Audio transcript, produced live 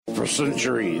For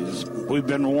centuries, we've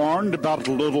been warned about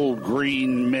little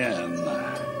green men.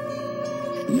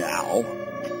 Now,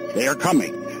 they are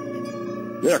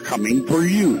coming. They're coming for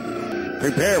you.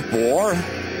 Prepare for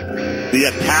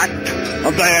the attack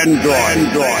of the android.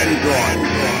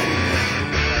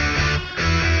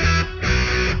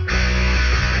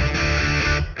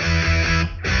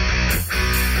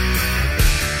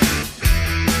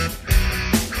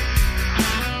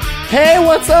 Hey,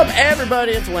 what's up,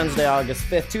 everybody? It's Wednesday, August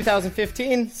 5th,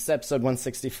 2015. It's episode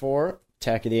 164.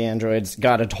 Attack of the Androids.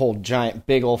 Got a whole giant,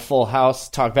 big ol' full house.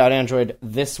 Talk about Android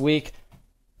this week.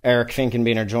 Eric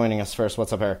Finkenbeiner joining us first.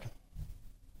 What's up, Eric?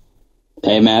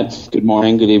 Hey, Matt. Good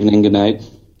morning, good evening, good night.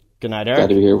 Good night, Eric. Glad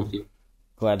to be here with you.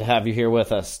 Glad to have you here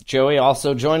with us. Joey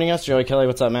also joining us. Joey Kelly,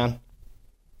 what's up, man?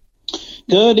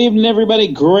 Good evening,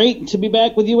 everybody. Great to be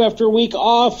back with you after a week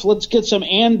off. Let's get some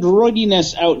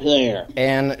androidiness out there.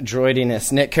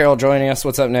 Androidiness. Nick Carroll joining us.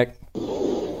 What's up, Nick?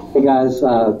 Hey, guys.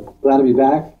 Glad to be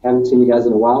back. Haven't seen you guys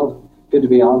in a while. Good to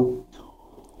be on.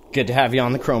 Good to have you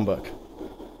on the Chromebook.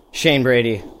 Shane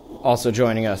Brady also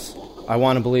joining us. I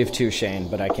want to believe too, Shane,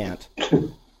 but I can't.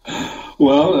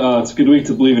 Well, it's a good week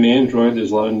to believe in Android.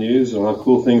 There's a lot of news and a lot of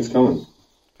cool things coming.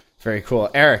 Very cool.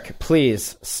 Eric,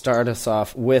 please start us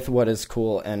off with what is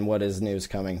cool and what is news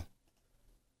coming.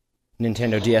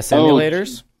 Nintendo DS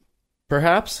emulators,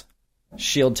 perhaps?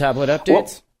 Shield tablet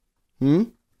updates?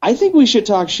 I think we should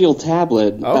talk Shield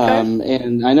tablet. Okay.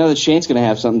 And I know that Shane's going to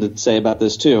have something to say about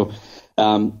this, too.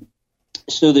 So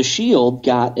the Shield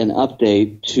got an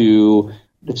update to,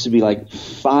 this would be like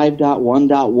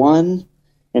 5.1.1,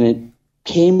 and it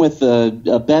came with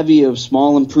a bevy of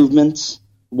small improvements.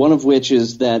 One of which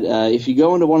is that if you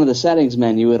go into one of the settings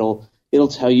menu, it'll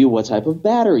tell you what type of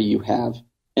battery you have.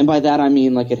 And by that I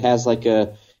mean like it has like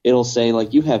it'll say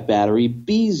like you have battery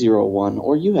B01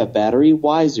 or you have battery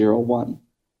Y01.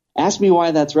 Ask me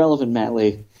why that's relevant, Matt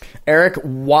Lee. Eric,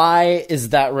 why is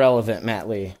that relevant, Matt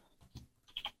Lee?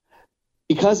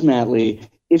 Because, Matt Lee,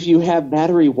 if you have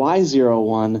battery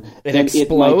Y01, then it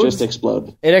might just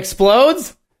explode. It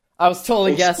explodes? I was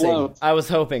totally Explodes. guessing. I was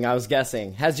hoping. I was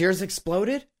guessing. Has yours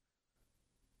exploded?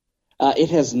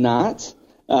 It has not.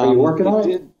 Are you working on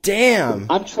it? Damn.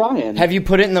 I'm trying. Have you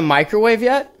put it in the microwave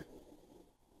yet?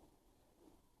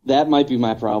 That might be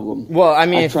my problem. Well, I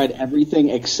mean... I've tried everything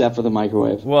except for the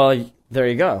microwave. Well, there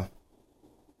you go.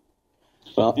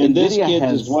 Well, And this, NVIDIA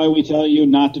kids, is why we tell you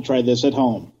not to try this at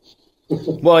home.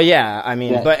 Well, yeah, I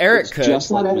mean, Yeah, but Eric it's could.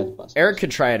 just like Mythbusters. Eric could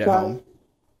try it at home.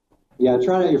 Yeah,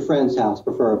 try it at your friend's house,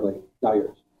 preferably, not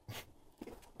yours.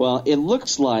 Well, it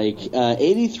looks like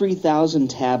 83,000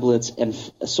 tablets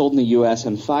sold in the U.S.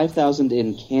 and 5,000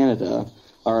 in Canada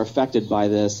are affected by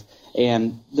this.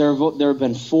 And there have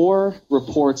been 4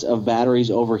 reports of batteries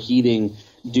overheating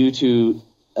due to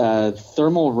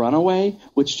thermal runaway,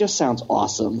 which just sounds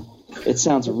awesome. It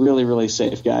sounds really, really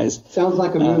safe, guys. Sounds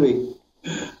like a movie.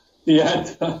 Yeah.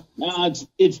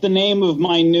 It's the name of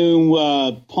my new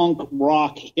punk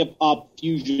rock hip hop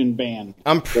fusion band.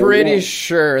 I'm pretty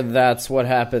sure that's what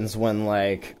happens when,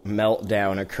 like,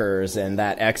 meltdown occurs and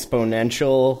that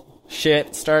exponential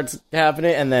shit starts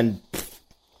happening, and then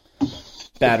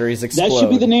batteries explode. That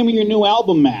should be the name of your new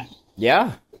album, Matt.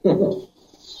 Yeah.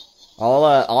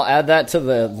 I'll add that to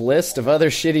the list of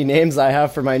other shitty names I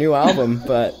have for my new album,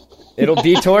 but it'll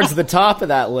be towards the top of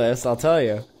that list, I'll tell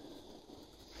you.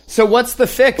 So what's the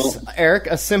fix, Eric?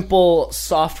 A simple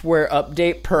software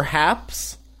update,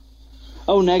 perhaps?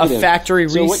 Oh, negative. A factory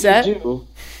reset? What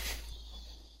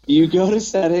you go to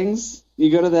settings, you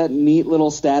go to that neat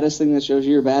little status thing that shows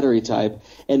you your battery type,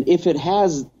 and if it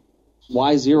has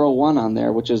Y01 on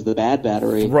there, which is the bad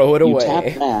battery, throw it away. Tap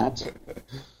that.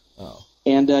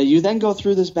 And you then go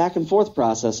through this back and forth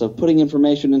process of putting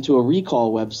information into a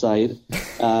recall website,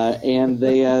 and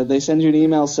they send you an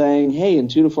email saying, "Hey, in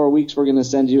 2 to 4 weeks, we're going to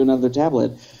send you another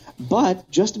tablet."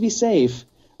 But just to be safe,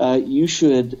 you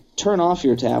should turn off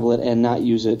your tablet and not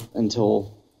use it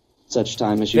until such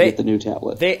time as you get the new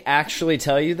tablet. They actually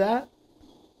tell you that?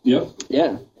 Yep.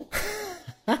 Yeah.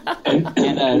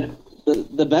 And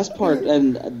the best part,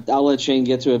 and I'll let Shane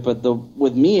get to it, but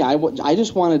with me, I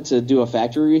just wanted to do a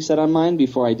factory reset on mine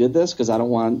before I did this because I don't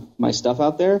want my stuff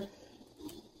out there.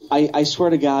 I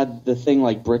swear to God, the thing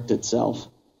like bricked itself.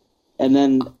 And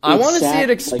then I want to see it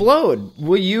explode.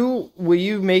 Will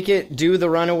you make it do the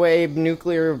runaway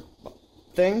nuclear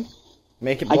thing?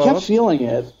 Make it blow I kept up? feeling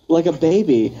it like a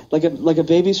baby, like a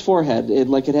baby's forehead. It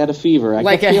had a fever. I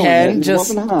like kept a feeling hen it. It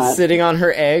just wasn't hot. sitting on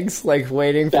her eggs, like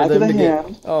waiting for Back them of to the get.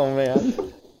 hen. Oh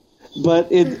man! But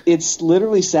it's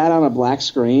literally sat on a black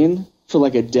screen for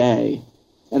like a day,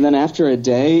 and then after a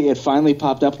day, it finally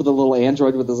popped up with a little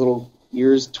Android with this little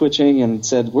ears twitching and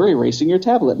said, "We're erasing your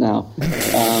tablet now."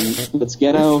 It's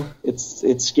ghetto.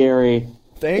 It's scary.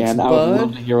 Thanks, and I would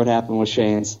love to hear what happened with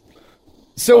Shane's.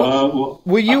 So,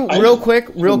 will you, real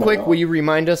quick, will you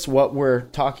remind us what we're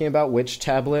talking about, which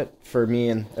tablet, for me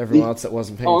and everyone else that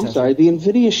wasn't paying attention? I'm sorry, the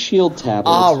NVIDIA Shield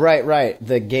tablet. Oh, right,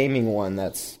 the gaming one.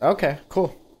 That's, okay,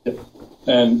 cool.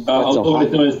 And I'll know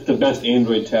it's the best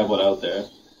Android tablet out there,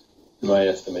 in my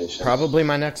estimation. Probably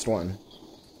my next one.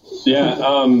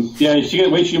 Yeah, you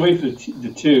should wait for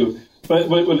the two. But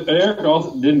what Eric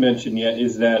also didn't mention yet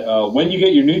is that when you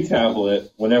get your new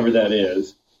tablet, whenever that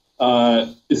is,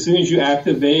 as soon as you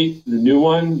activate the new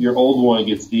one, your old one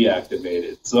gets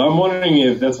deactivated. So I'm wondering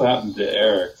if that's what happened to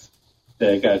Eric's,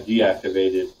 that it got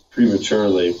deactivated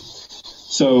prematurely.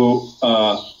 So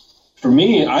for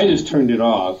me, I just turned it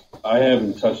off. I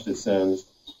haven't touched it since,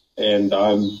 and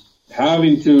I'm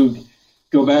having to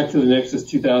go back to the Nexus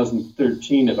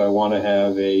 2013 if I want to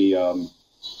have a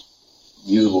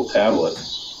usable tablet.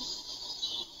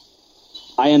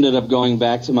 I ended up going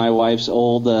back to my wife's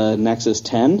old Nexus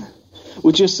 10,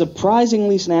 which is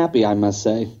surprisingly snappy, I must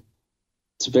say.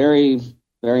 It's a very,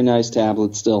 very nice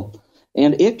tablet still.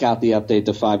 And it got the update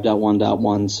to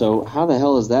 5.1.1, so how the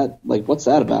hell is that? Like, what's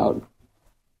that about?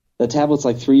 The tablet's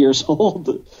like 3 years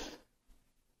old.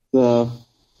 Yeah,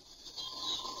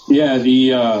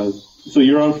 so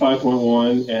you're on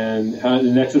 5.1, and how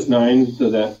the Nexus 9, so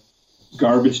that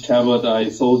garbage tablet I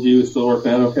sold you, is still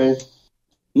working out okay?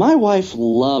 My wife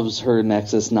loves her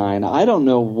Nexus 9. I don't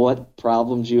know what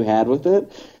problems you had with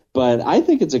it, but I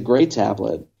think it's a great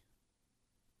tablet.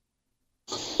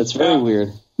 It's very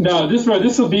weird. No, this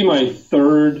will be my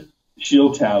third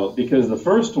Shield tablet, because the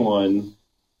first one,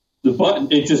 the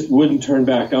button, it just wouldn't turn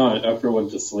back on after it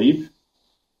went to sleep.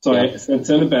 So I sent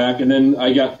it back, and then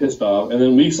I got pissed off. And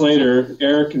then weeks later,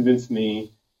 Eric convinced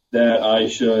me that I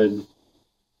should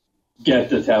get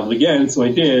the tablet again, so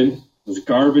I did. It was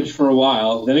garbage for a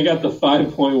while. Then I got the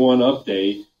 5.1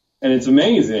 update, and it's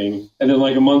amazing. And then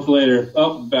like a month later,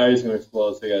 the battery's going to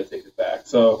explode, so I got to take it back.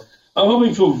 So I'm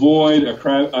hoping to avoid a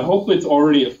crap. I hope it's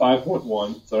already at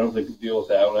 5.1, so I don't have to deal with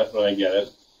that when I get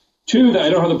it. 2, that I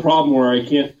don't have the problem where I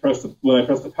can't when I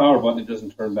press the power button, it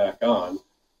doesn't turn back on.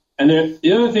 And then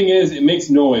the other thing is, it makes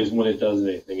noise when it does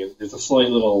anything. There's a slight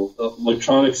little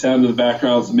electronic sound in the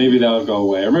background, so maybe that would go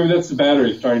away. Or maybe that's the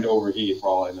battery starting to overheat, for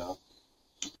all I know.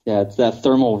 Yeah, it's that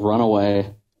thermal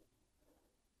runaway.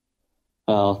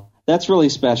 Well, that's really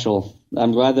special.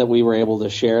 I'm glad that we were able to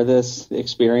share this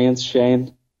experience,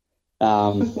 Shane.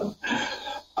 I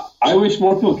wish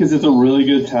more people, because it's a really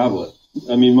good tablet.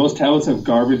 I mean, most tablets have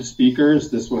garbage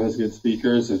speakers. This one has good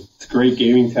speakers. It's a great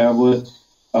gaming tablet.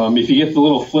 If you get the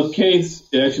little flip case,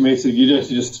 it actually makes it, it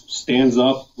actually just stands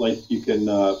up, like you can,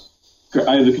 I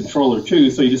have the controller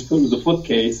too, so you just put it in the flip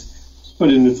case, put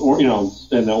it in its,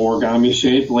 in the origami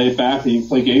shape, lay it back, and you can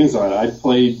play games on it. I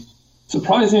played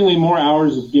surprisingly more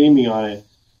hours of gaming on it,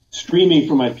 streaming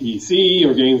from my PC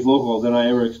or games local, than I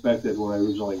ever expected when I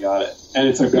originally got it. And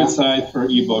it's a good size for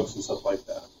ebooks and stuff like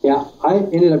that. Yeah, I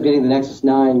ended up getting the Nexus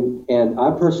 9, and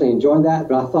I personally enjoyed that,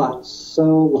 but I thought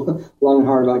so long and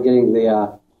hard about getting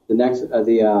the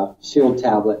Shield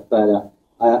tablet, but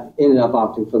I ended up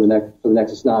opting for the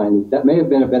Nexus 9. That may have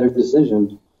been a better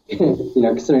decision,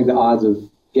 considering the odds of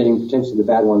getting potentially the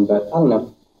bad one, but I don't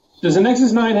know. Does the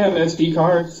Nexus 9 have SD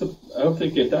cards? I don't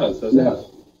think it does it?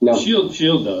 No.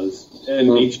 Shield does, and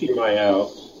HDMI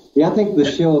out. Yeah, I think the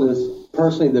Shield is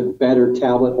personally the better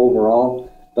tablet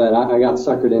overall, but I got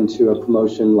suckered into a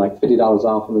promotion like $50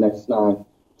 off on the Nexus 9,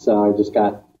 so I just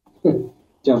got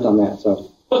jumped on that. So.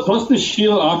 Plus, the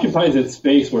Shield occupies its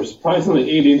space, where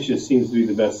surprisingly 8 inches seems to be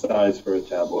the best size for a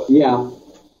tablet. Yeah.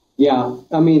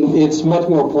 I mean, it's much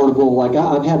more portable. Like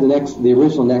I've had the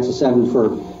original Nexus 7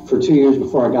 for 2 years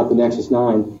before I got the Nexus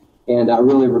 9, and I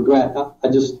really regret.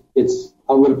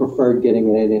 I would have preferred getting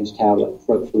an 8-inch tablet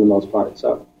for the most part.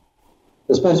 So,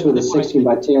 especially with a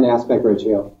 16:10 aspect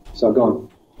ratio. So go on.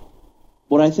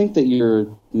 What I think that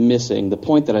you're missing, the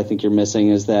point that I think you're missing,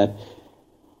 is that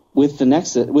with the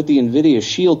NVIDIA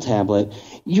Shield tablet,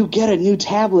 you get a new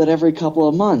tablet every couple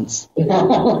of months.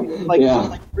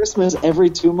 like Christmas every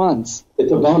 2 months.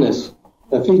 It's a bonus,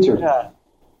 a feature. Yeah.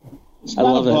 It's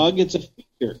not a bug, it's a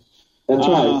feature. That's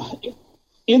right.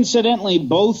 Incidentally,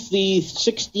 both the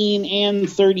 16 and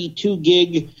 32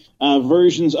 gig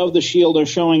versions of the Shield are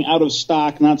showing out of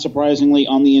stock, not surprisingly,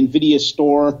 on the NVIDIA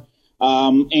store.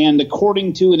 And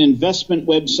according to an investment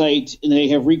website, they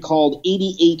have recalled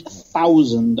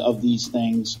 88,000 of these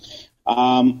things.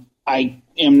 I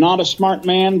am not a smart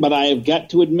man, but I have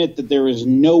got to admit that there is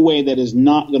no way that is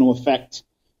not going to affect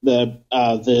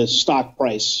the stock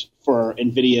price for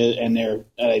NVIDIA and their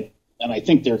and I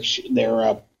think their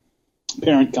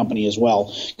parent company as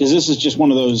well, because this is just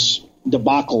one of those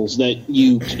debacles that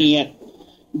you can't.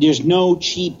 There's no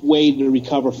cheap way to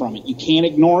recover from it. You can't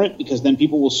ignore it because then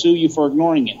people will sue you for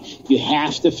ignoring it. You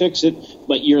have to fix it,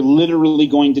 but you're literally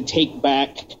going to take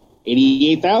back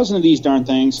 88,000 of these darn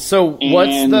things. So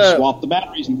and swap the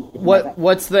batteries.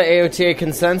 What's the AOTA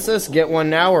consensus? Get one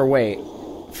now or wait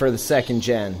for the second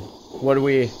gen? What do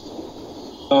we?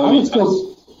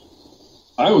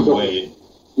 I would wait.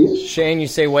 Shane, you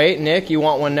say wait. Nick, you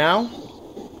want one now?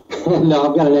 No,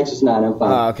 I've got an Nexus 9. I'm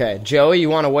fine. Okay, Joey, you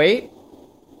want to wait?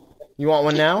 You want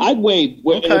one now? I'd wait.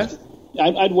 Okay.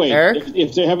 I'd wait. Eric?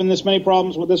 If they're having this many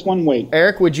problems with this one, wait.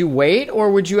 Eric, would you wait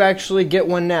or would you actually get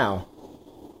one now?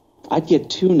 I'd get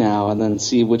two now and then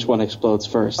see which one explodes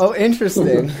first. Oh,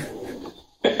 interesting.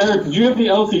 Eric, did you have the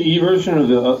LTE version or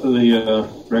the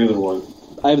regular one?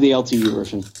 I have the LTE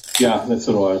version. Yeah, that's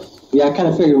what I. Yeah, I kind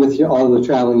of figured with all the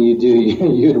traveling you do,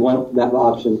 you'd want that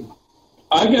option.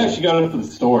 I actually got it for the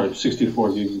storage,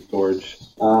 64 gigs of storage.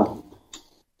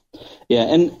 Yeah,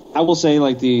 and I will say,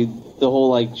 like, the whole,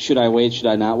 like, should I wait, should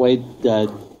I not wait? The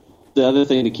other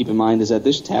thing to keep in mind is that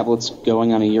this tablet's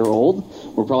going on a year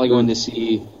old. We're probably going to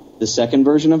see the second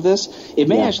version of this. It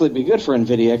may actually be good for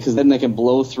NVIDIA because then they can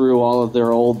blow through all of their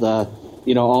old,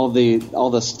 all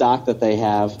the stock that they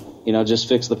have, just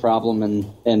fix the problem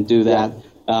and do that.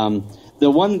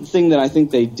 The one thing that I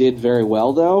think they did very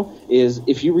well, though, is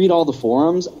if you read all the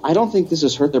forums, I don't think this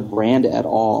has hurt their brand at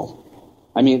all.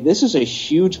 I mean, this is a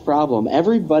huge problem.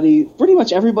 Pretty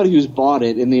much everybody who's bought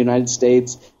it in the United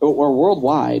States or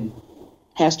worldwide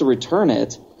has to return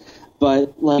it.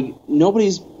 But, like,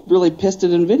 nobody's really pissed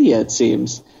at NVIDIA, it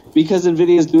seems, because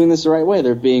NVIDIA is doing this the right way.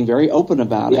 They're being very open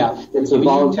about it. Yeah, it's a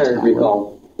voluntary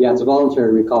recall. Yeah, it's a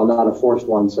voluntary recall, not a forced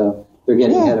one, so they're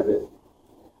getting ahead of it.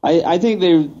 I think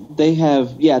they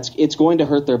have, it's going to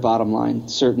hurt their bottom line,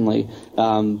 certainly.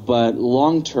 But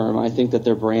long term, I think that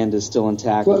their brand is still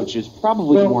intact, which is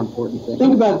probably the more important thing.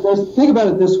 Think about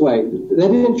it this way. They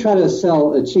didn't try to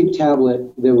sell a cheap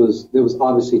tablet that was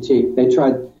obviously cheap. They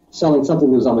tried selling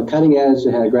something that was on the cutting edge,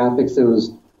 that had graphics that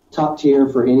was top tier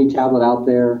for any tablet out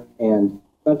there, and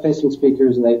front-facing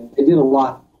speakers, and they did a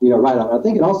lot, right on. I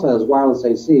think it also has wireless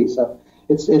AC, so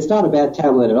it's not a bad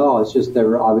tablet at all. It's just there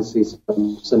were obviously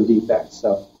some defects.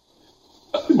 So,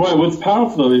 Well, what's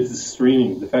powerful though is the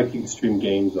streaming. The fact you can stream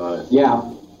games on it. Yeah,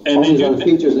 and all these other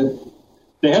features.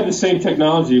 They have the same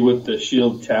technology with the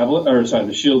Shield tablet,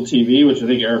 the Shield TV, which I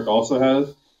think Eric also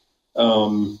has,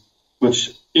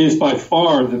 which is by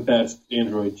far the best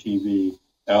Android TV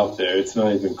out there. It's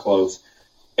not even close.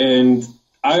 And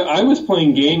I was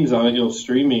playing games on it,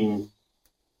 streaming.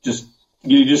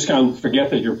 You just kind of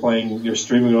forget that you're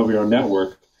streaming over your own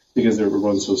network because it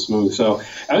runs so smooth. So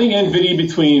I think NVIDIA,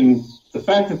 between the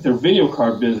fact that their video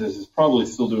card business is probably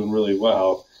still doing really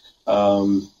well.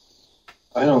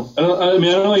 I don't know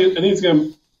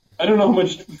how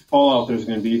much fallout there's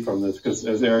going to be from this because,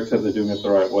 as Eric said, they're doing it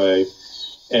the right way.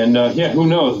 And, who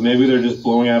knows? Maybe they're just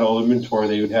blowing out all inventory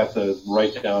they would have to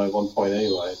write down at one point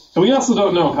anyway. So we also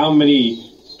don't know how many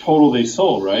total they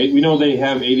sold, right? We know they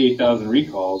have 88,000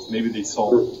 recalls. Maybe they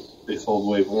sold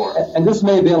way more. And this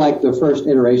may be like the first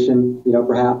iteration,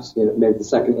 perhaps. Maybe the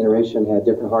second iteration had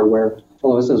different hardware.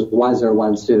 Although it says Y01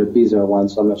 instead of B01,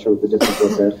 so I'm not sure what the difference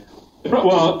was there.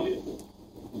 Well,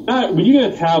 when you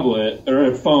get a tablet or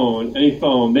a phone, any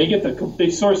phone, they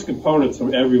source components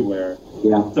from everywhere.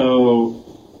 Yeah. So,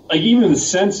 like, even the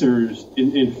sensors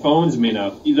in phones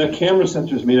the camera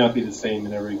sensors may not be the same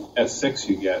in every S6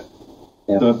 you get.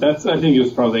 Yeah. So I think it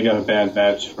was probably they got a bad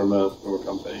batch from a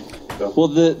company. So. Well,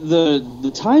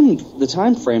 the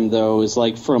time frame though is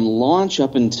like from launch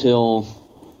up until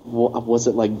was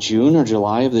it like June or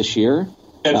July of this year?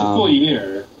 Yeah, it's a full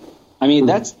year. I mean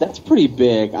that's pretty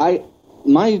big.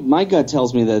 My gut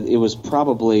tells me that it was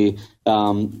probably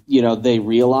they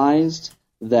realized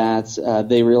that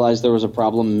there was a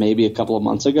problem maybe a couple of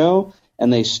months ago,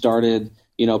 and they started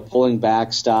pulling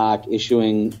back stock,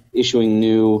 issuing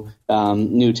new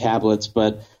tablets.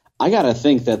 But I gotta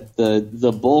think that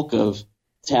the bulk of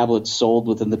tablets sold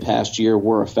within the past year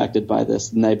were affected by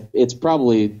this, and it's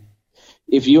probably,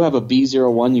 if you have a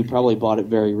B01, you probably bought it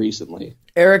very recently.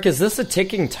 Eric, is this a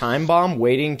ticking time bomb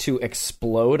waiting to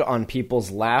explode on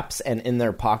people's laps and in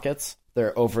their pockets?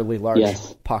 Their overly large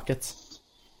pockets?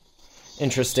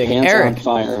 Interesting. Hands Eric, on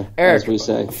fire, Eric, as we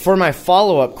say. For my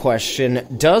follow-up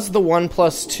question, does the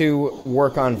OnePlus 2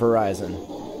 work on Verizon?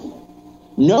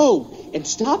 No, and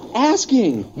stop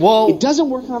asking. Well, it doesn't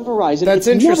work on Verizon. That's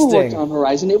it's interesting. Never worked on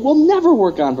Verizon. It will never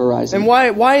work on Verizon. And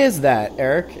why is that,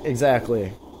 Eric?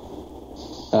 Exactly.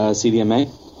 CDMA.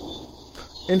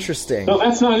 Interesting. No,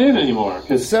 that's not it anymore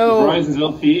because Verizon's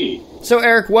LTE. So,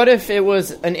 Eric, what if it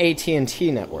was an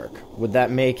AT&T network? Would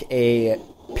that make a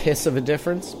piss of a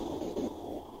difference?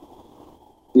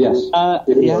 Yes. I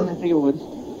think it would.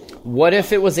 What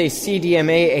if it was a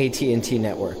CDMA AT&T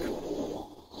network?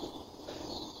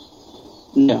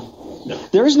 No.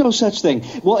 There is no such thing.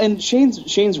 Well, and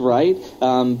Shane's right,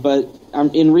 but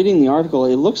in reading the article,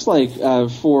 it looks like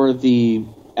for the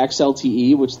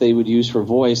XLTE, which they would use for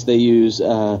voice, they use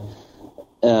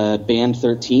band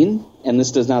 13, and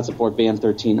this does not support band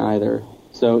 13 either.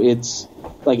 So it's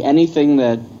like anything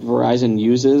that Verizon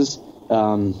uses,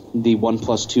 the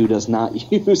OnePlus 2 does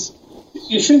not use.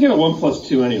 You shouldn't get a OnePlus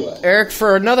 2 anyway. Eric,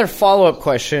 for another follow-up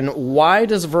question, why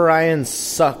does Verizon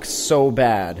suck so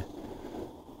bad?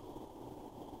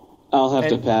 I'll have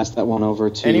to pass that one over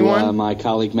to my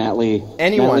colleague Matt Lee.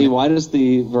 Matt Lee, why does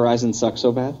the Verizon suck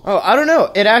so bad? Oh, I don't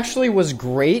know. It actually was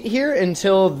great here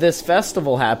until this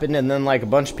festival happened, and then like a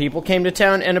bunch of people came to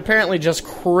town and apparently just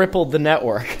crippled the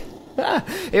network.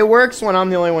 It works when I'm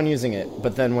the only one using it,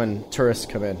 but then when tourists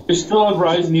come in. You're still on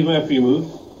Verizon even after you move?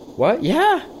 What?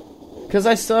 Yeah. Because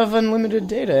I still have unlimited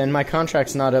data, and my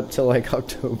contract's not up till like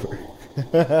October.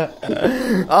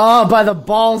 Oh, by the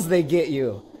balls they get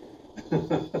you.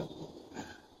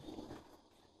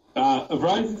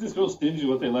 Verizon's just real stingy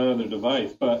what they let on their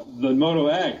device, but the Moto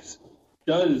X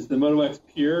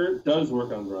Pure does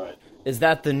work on Verizon. Is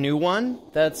that the new one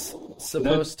that's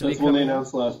supposed to be coming? That's the one they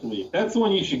announced last week. That's the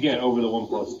one you should get over the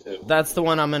OnePlus 2. That's the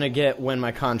one I'm going to get when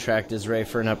my contract is ready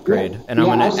for an upgrade, and I'm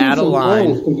going to add a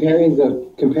line. Comparing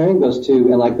those two,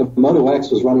 and like the Moto X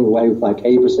was running away with like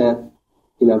 80%,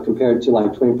 compared to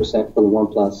like 20% for the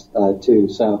OnePlus 2.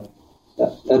 So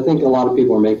I think a lot of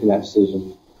people are making that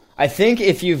decision. I think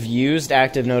if you've used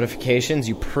active notifications,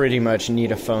 you pretty much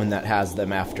need a phone that has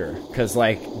them after. Because,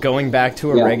 like, going back to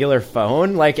a regular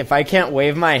phone, like, if I can't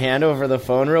wave my hand over the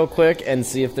phone real quick and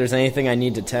see if there's anything I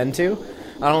need to tend to,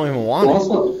 I don't even want it.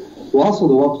 Also,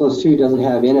 the OnePlus 2 doesn't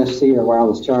have NFC or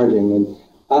wireless charging. And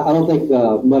I don't think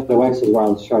the Moto X has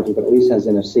wireless charging, but at least has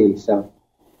NFC, so...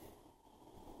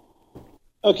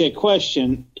 Okay,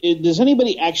 question. Does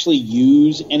anybody actually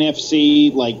use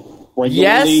NFC, like,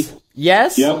 regularly?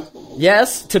 Yes. Yep.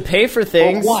 Yes, to pay for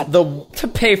things. What? To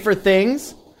pay for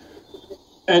things.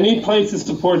 Any place that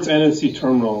supports NFC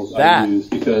terminals I use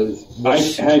because I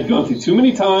had gone through too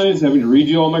many times having to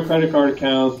redo all my credit card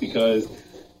accounts because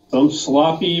some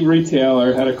sloppy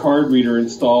retailer had a card reader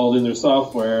installed in their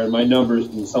software and my number's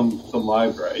in some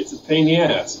library. It's a pain in the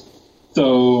ass.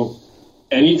 So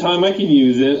anytime I can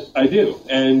use it, I do.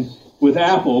 And with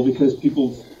Apple, because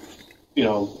people,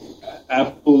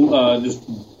 Apple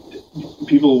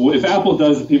if Apple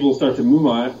does it, people start to move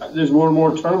on it. There's more and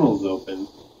more terminals open.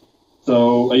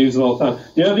 So I use it all the time.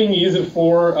 The other thing you use it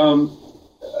for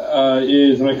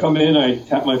is when I come in, I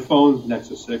tap my phone,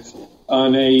 Nexus 6,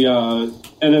 on a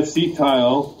NFC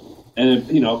tile, and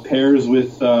it pairs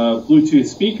with Bluetooth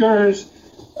speakers.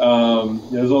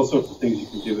 There's all sorts of things you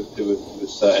can do with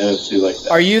NFC like that.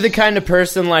 Are you the kind of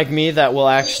person like me that will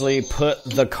actually put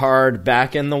the card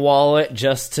back in the wallet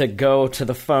just to go to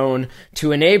the phone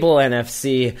to enable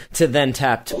NFC to then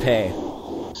tap to pay?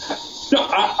 No,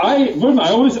 I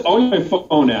always my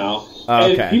phone out.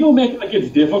 Okay. And people make it like it's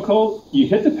difficult. You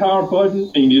hit the power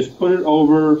button and you just put it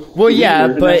over. Well, yeah,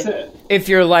 but but that's it. If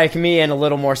you're like me and a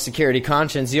little more security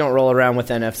conscious, you don't roll around with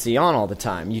NFC on all the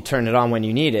time. You turn it on when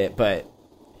you need it, but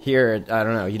here, I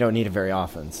don't know, you don't need it very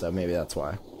often, so maybe that's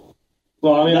why.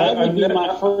 Well, I mean, that would be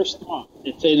my first thought.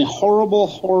 It's a horrible,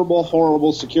 horrible,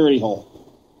 horrible security hole.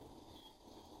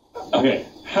 Okay,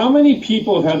 how many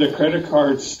people have had their credit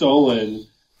cards stolen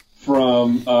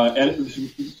from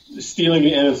stealing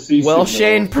an NFC Well, signal?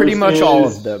 Shane, pretty much all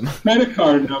of them. Credit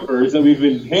card numbers that we've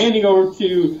been handing over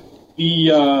to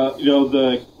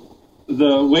the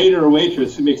waiter or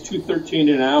waitress who makes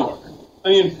 $2.13 an hour. I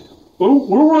mean, we're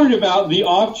worried about the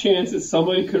off chance that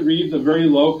somebody could read the very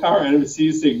low power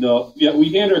NFC signal. Yet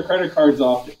we hand our credit cards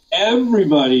off to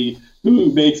everybody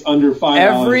who makes under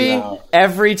 $5 an hour.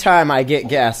 Every time I get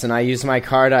gas and I use my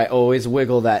card, I always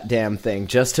wiggle that damn thing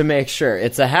just to make sure.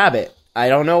 It's a habit. I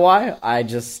don't know why. I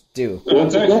just do.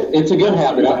 It's a good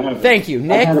habit. Thank you,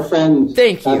 Nick. I've had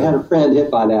a friend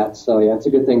hit by that, so yeah, it's a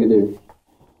good thing to do.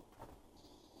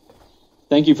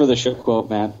 Thank you for the show quote,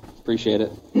 Matt. Appreciate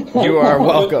it. You are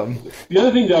welcome. The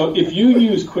other thing, though, if you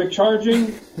use quick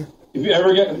charging,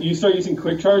 if you start using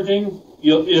quick charging,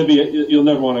 you'll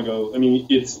never want to go. I mean,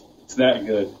 it's that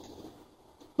good.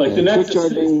 Like the Nexus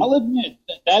 6. I'll admit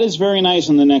that is very nice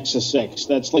on the Nexus 6.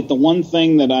 That's like the one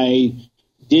thing that I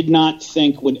did not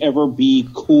think would ever be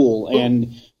cool,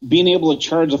 and being able to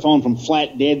charge the phone from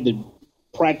flat dead to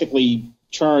practically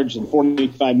charge in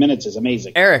 45 minutes is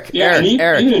amazing. Eric, even in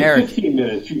 15 Eric.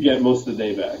 minutes, you get most of the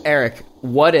day back. Eric,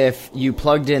 what if you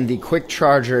plugged in the quick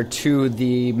charger to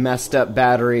the messed up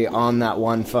battery on that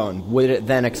one phone? Would it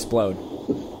then explode?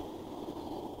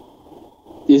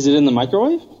 Is it in the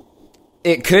microwave?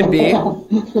 It could be.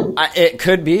 It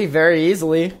could be very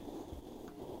easily.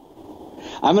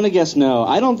 I'm gonna guess no.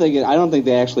 I don't think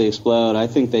they actually explode. I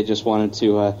think they just wanted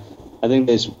to.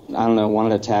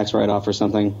 Wanted a tax write-off or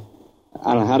something.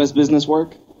 I don't know. How does business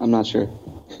work? I'm not sure.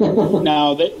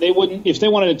 No, they wouldn't. If they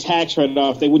wanted a tax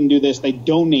write-off, they wouldn't do this. They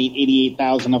donate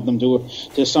 88,000 of them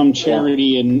to some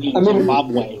charity in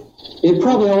Zimbabwe. It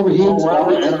probably overheats.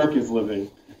 Wherever Eric is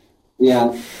living.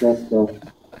 Yeah, that's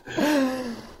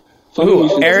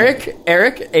Ooh, Eric,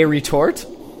 a retort?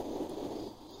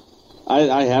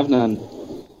 I have none.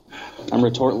 I'm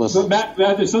retortless. But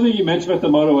Matt, there's something you mentioned about the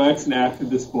Moto X and active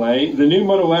display. The new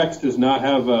Moto X does not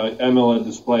have a AMOLED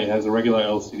display. It has a regular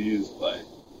LCD display.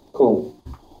 cool.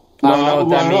 I don't know what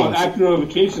that means. Active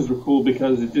notifications were cool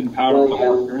because it didn't power the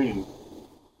whole screen.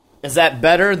 Is that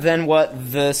better than what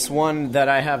this one that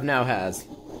I have now has?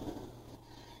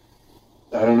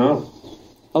 I don't know.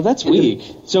 Oh, that's weak.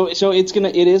 So it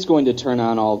is going to turn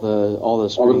on all the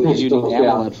screens. You need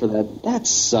AMOLED for that. That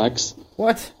sucks.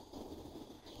 What?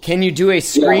 Can you do a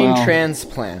screen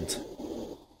transplant?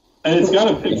 And it's got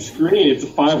a big screen. It's a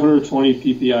 520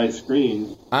 ppi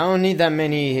screen. I don't need that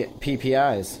many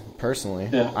PPIs, personally.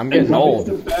 Yeah. I'm getting old.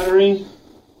 The battery?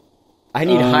 I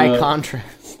need high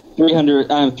contrast.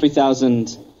 3,000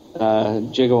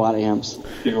 gigawatt amps.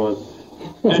 Gigawatts.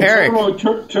 And Eric.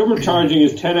 turbocharging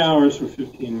is 10 hours for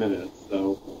 15 minutes,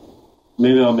 so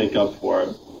maybe I'll make up for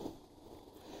it.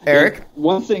 Eric?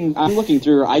 One thing I'm looking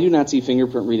through, I do not see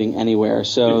fingerprint reading anywhere,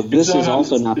 so this is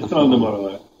also not the It's on the phone.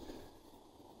 Moto X.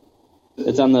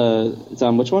 It's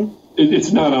on which one?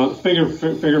 It's not on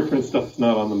fingerprint stuff. Is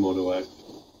not on the Moto X.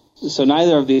 So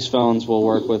neither of these phones will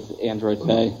work with Android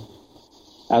Pay.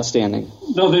 Outstanding.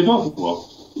 No, they both will.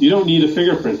 You don't need a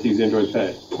fingerprint to use Android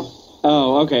Pay.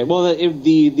 Oh, okay. Well,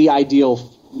 the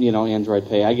ideal, Android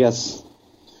Pay. I guess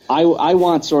I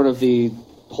want sort of the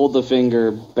hold the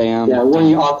finger, bam. Yeah, when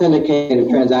you authenticate a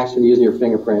transaction using your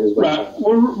fingerprint is what. Right.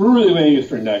 We're really waiting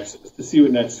for Nexus to see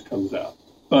what Nexus comes out.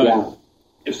 But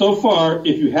so far,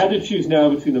 if you had to choose now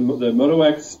between the Moto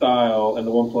X style and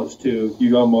the OnePlus 2, you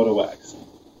go Moto X.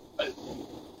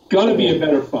 Gonna be a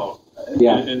better phone.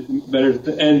 Yeah. And better.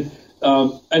 And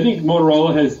I think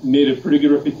Motorola has made a pretty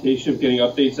good reputation of getting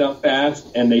updates out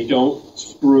fast, and they don't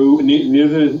screw.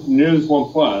 Neither does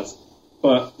OnePlus,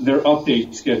 but their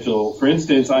update schedule. For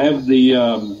instance, I have the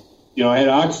I had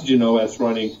Oxygen OS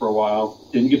running for a while.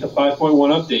 Didn't get the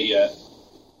 5.1 update yet.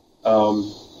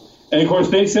 And of course,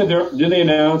 they said did they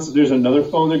announce that there's another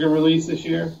phone they're going to release this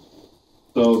year?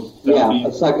 So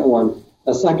a second one,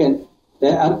 a second. They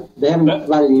haven't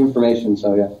provided any information,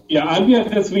 so yeah. Yeah, I'm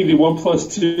guessing that's going to be the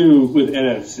OnePlus 2 with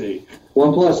NFC.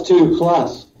 OnePlus 2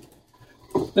 Plus.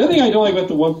 The other thing I don't like about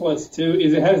the OnePlus 2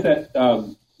 is it has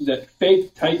that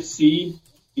fake Type-C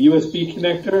USB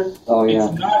connector. Oh, yeah.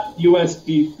 It's not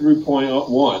USB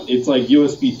 3.1. It's like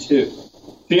USB 2. So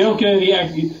you don't get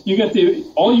any.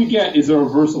 All you get is a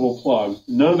reversible plug.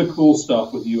 None of the cool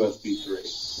stuff with USB 3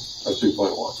 or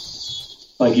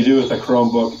 3.1, like you do with the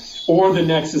Chromebook or the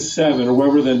Nexus 7 or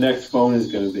whatever the next phone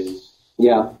is going to be.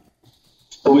 Yeah.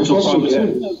 Which will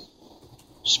probably.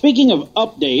 Speaking of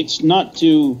updates, not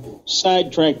to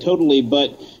sidetrack totally,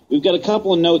 but we've got a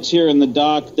couple of notes here in the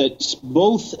doc that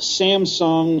both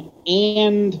Samsung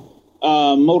and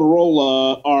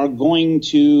Motorola are going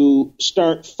to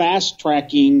start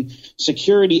fast-tracking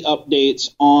security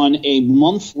updates on a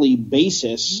monthly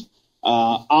basis, a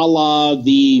la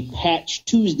the Patch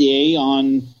Tuesday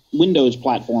on Windows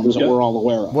platforms that we're all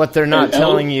aware of. What they're not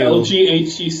telling you... LG,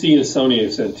 HTC, and Sony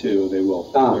have said, too, they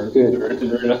will. Good.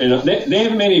 They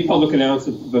haven't made any public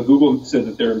announcements, but Google said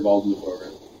that they're involved in the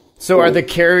program. So are the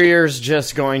carriers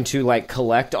just going to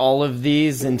collect all of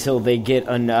these until they get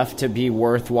enough to be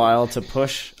worthwhile to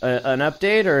push an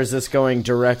update, or is this going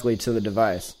directly to the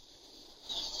device?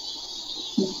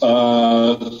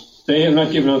 They have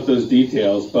not given out those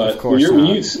details, but of course when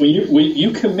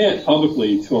you commit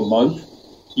publicly to a month,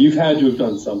 you've had to have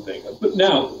done something. But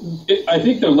now, I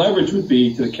think their leverage would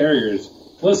be to the carriers.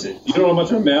 Listen, you don't have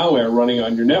much of malware running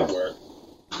on your network.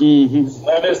 Mm-hmm. Just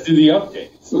let us do the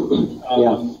updates.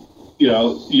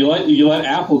 You let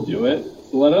Apple do it.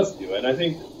 So let us do it. I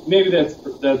think maybe that's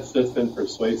been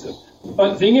persuasive.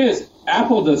 But the thing is,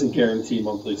 Apple doesn't guarantee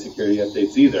monthly security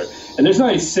updates either. And there's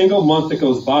not a single month that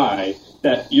goes by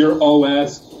that your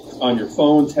OS on your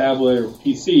phone, tablet, or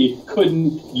PC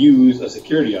couldn't use a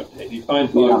security update. You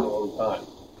find bugs all the time.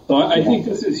 So I think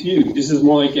this is huge. This is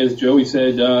more like, as Joey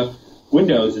said,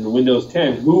 Windows and Windows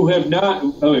 10, who have not,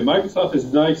 by the way, Microsoft has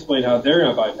not explained how they're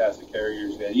going to bypass the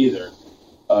carriers yet either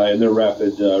in their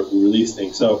rapid release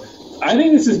thing. So I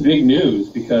think this is big news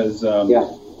because...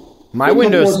 My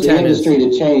Windows 10 the industry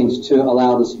to change to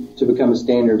allow this to become a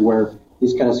standard where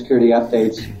these kind of security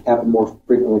updates happen more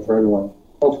frequently for everyone,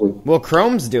 hopefully. Well,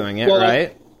 Chrome's doing it,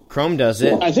 right? Chrome does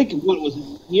it. I think what was a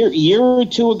year or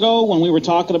two ago when we were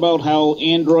talking about how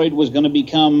Android was going to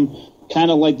become kind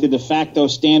of like the de facto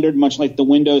standard, much like the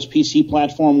Windows PC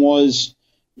platform was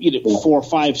 4,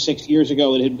 5, 6 years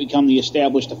ago. It had become the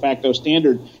established de facto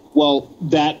standard. Well,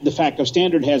 that de facto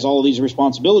standard has all of these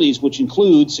responsibilities, which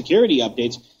include security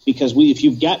updates, because if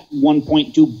you've got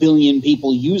 1.2 billion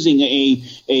people using a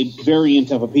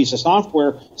variant of a piece of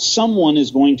software, someone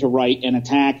is going to write an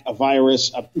attack, a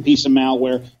virus, a piece of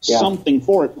malware, something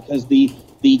for it, because the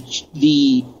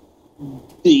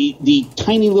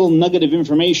tiny little nugget of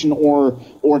information or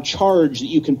charge that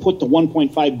you can put to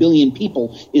 1.5 billion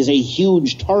people is a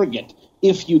huge target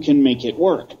if you can make it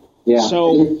work. Yeah.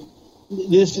 So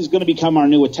this is going to become our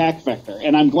new attack vector,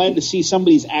 and I'm glad to see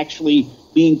somebody's actually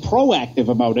being proactive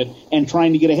about it and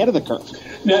trying to get ahead of the curve.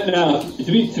 Now,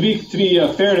 to be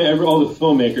fair to all the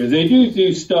filmmakers, they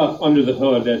do stuff under the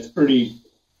hood that's pretty.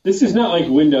 This is not like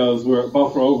Windows where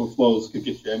buffer overflows could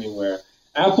get you anywhere.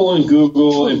 Apple and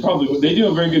Google, and probably they do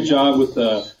a very good job with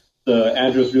the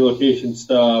address relocation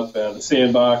stuff, the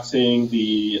sandboxing,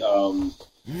 the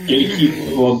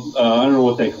gatekeep. Well, I don't know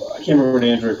what they call. I can't remember what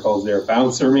Android calls there.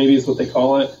 Bouncer maybe is what they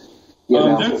call it.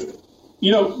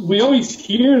 We always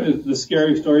hear the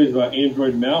scary stories about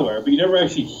Android malware, but you never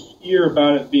actually hear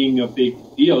about it being a big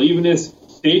deal. Even this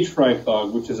stage fright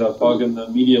bug, which is a bug in the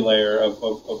media layer of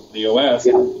the OS,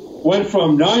 went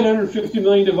from 950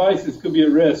 million devices could be at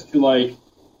risk to like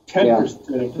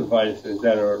 10% of devices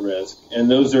that are at risk. And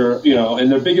those are,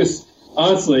 and their biggest,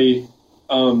 honestly,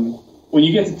 when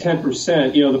you get to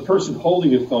 10%, the person holding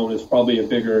the phone is probably a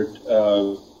bigger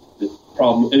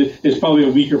problem. It's probably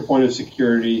a weaker point of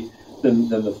security than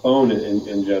the phone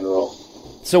in general.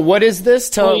 So what is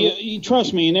this? You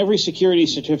trust me, in every security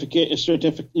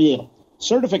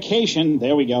certification,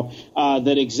 there we go,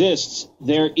 that exists,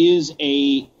 there is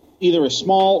either a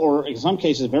small or, in some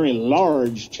cases, very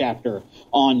large chapter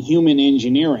on human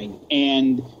engineering.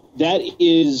 And that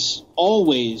is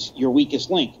always your weakest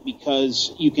link,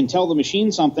 because you can tell the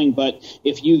machine something, but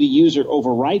if you, the user,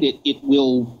 override it, it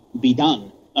will be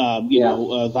done.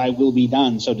 Thy will be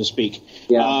done, so to speak.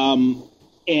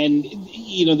 And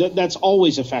that's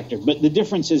always a factor. But the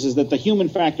difference is that the human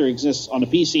factor exists on a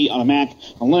PC, on a Mac,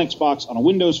 on a Linux box, on a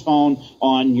Windows phone,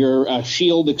 on your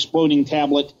Shield exploding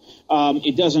tablet.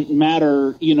 It doesn't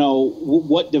matter,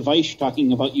 what device you're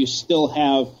talking about. You still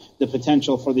have the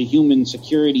potential for the human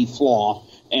security flaw,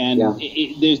 and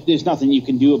there's nothing you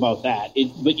can do about that.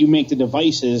 But you make the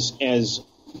devices as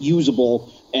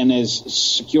usable and as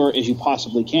secure as you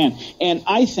possibly can. And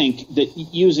I think that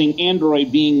using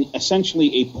Android being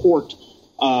essentially a port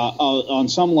on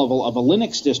some level of a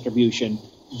Linux distribution,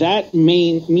 that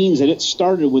means that it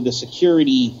started with a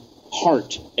security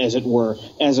heart, as it were,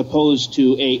 as opposed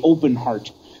to a open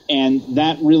heart. And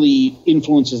that really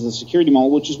influences the security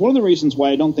model, which is one of the reasons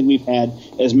why I don't think we've had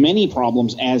as many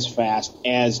problems as fast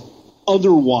as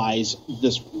otherwise.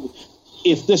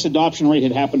 If this adoption rate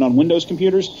had happened on Windows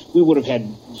computers, we would have had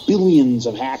billions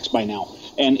of hacks by now.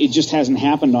 And it just hasn't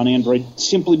happened on Android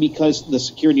simply because the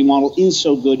security model is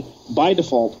so good by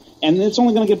default, and it's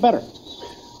only going to get better.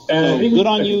 And so good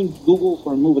on you, Google,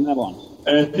 for moving that along.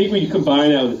 And I think when you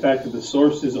combine that with the fact that the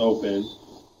source is open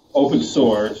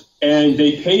source, and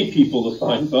they pay people to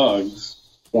find bugs.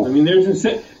 I mean, there's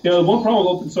the one problem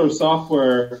with open source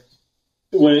software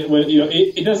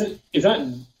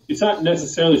it's not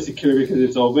necessarily secure because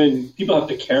it's open. People have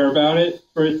to care about it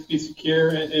for it to be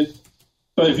secure.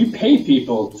 But if you pay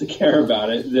people to care about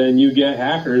it, then you get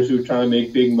hackers who are trying to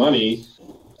make big money,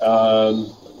 trying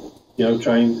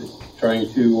to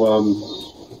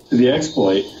the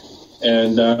exploit.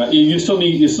 And you still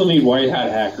need white hat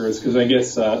hackers, because I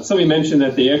guess somebody mentioned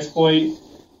that the exploit,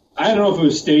 I don't know if it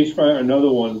was Stagefright or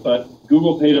another one, but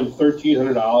Google paid them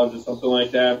 $1,300 or something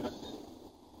like that.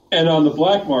 And on the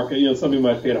black market, somebody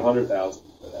might have paid $100,000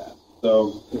 for that.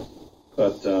 So,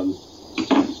 but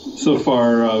so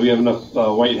far we have enough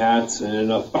white hats and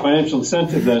enough financial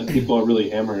incentive that people are really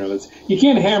hammering on it. You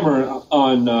can't hammer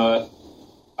on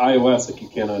iOS like you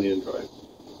can on Android.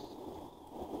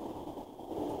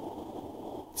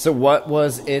 So what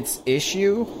was its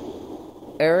issue,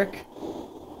 Eric?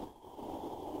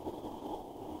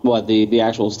 What, the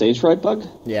actual stage fright bug?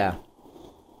 Yeah.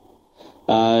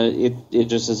 It's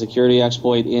just a security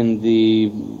exploit in the,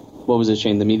 what was it,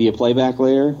 Shane? The media playback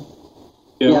layer?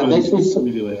 Yeah, basically,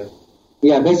 media layer.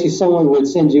 Yeah, basically someone would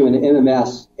send you an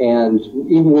MMS, and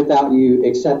even without you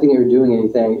accepting it or doing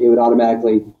anything, it would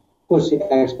automatically push the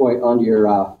exploit onto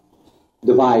your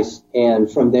device,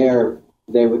 and from there,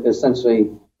 they would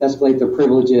essentially escalate their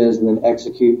privileges and then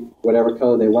execute whatever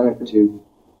code they wanted to.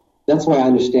 That's why I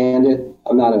understand it.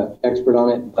 I'm not an expert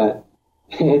on it, but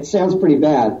it sounds pretty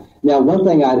bad. Now, one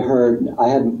thing I'd heard, I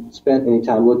hadn't spent any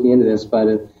time looking into this, but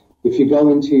if you go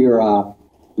into your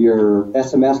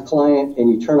SMS client and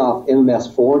you turn off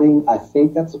MMS forwarding, I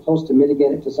think that's supposed to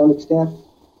mitigate it to some extent,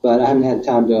 but I haven't had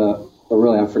time to, or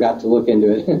really I forgot to look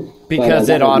into it. Because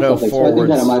it auto-forwards. So I did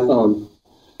that on my phone.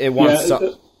 It wants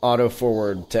to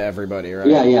auto-forward to everybody, right?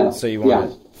 Yeah. So you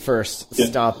want to first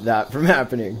stop that from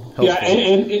happening. Hopefully. Yeah,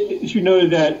 and it should know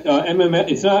that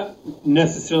MMS, it's not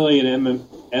necessarily an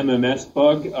MMS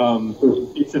bug.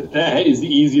 It's that is the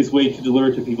easiest way to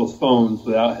deliver to people's phones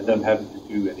without them having to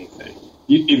do anything.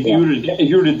 If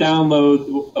you were to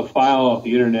download a file off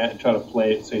the internet and try to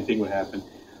play it, same thing would happen.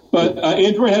 But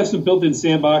Android has some built-in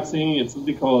sandboxing. It's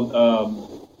something called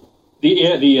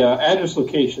the address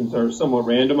locations are somewhat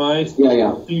randomized.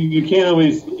 Yeah. So you can't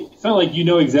always. It's not like you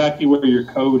know exactly where your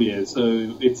code is.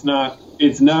 So it's not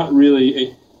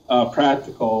really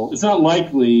practical. It's not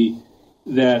likely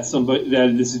that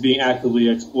this is being actively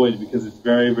exploited because it's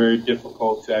very, very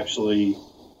difficult to actually.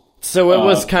 So it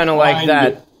was kind of like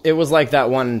that. It was like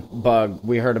that one bug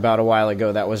we heard about a while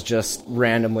ago that was just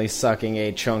randomly sucking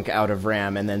a chunk out of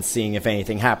RAM and then seeing if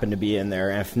anything happened to be in there,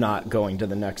 and if not, going to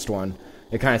the next one.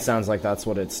 It kind of sounds like that's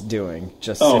what it's doing.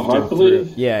 Just sifting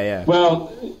through. Yeah.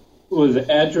 Well, was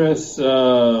it address?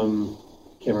 Can't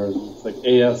remember. It's like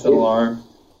ASLR.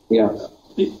 Yeah.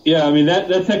 Yeah, I mean that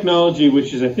technology,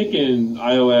 which is I think in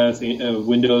iOS,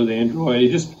 Windows, Android,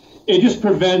 it just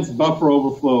prevents buffer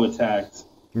overflow attacks.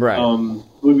 Right.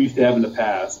 What we used to have in the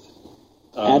past.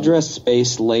 Address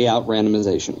space layout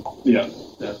randomization. Yeah.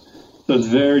 So it's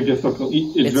very difficult.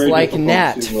 It's very like difficult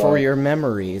NAT to, for your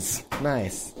memories.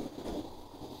 Nice.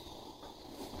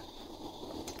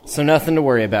 So nothing to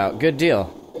worry about. Good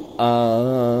deal.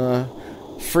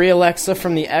 Free Alexa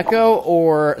from the Echo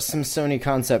or some Sony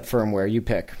concept firmware? You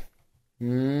pick.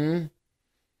 Talking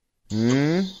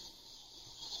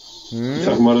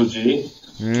about OG.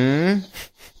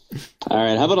 All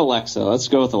right, how about Alexa? Let's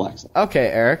go with Alexa. Okay,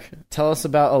 Eric, tell us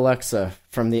about Alexa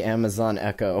from the Amazon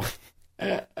Echo.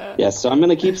 Yes, so I'm going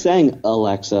to keep saying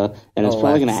Alexa, and it's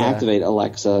probably going to activate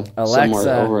Alexa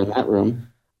somewhere over in that room.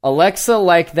 Alexa,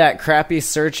 like that crappy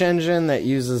search engine that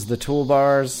uses the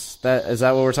toolbars. Is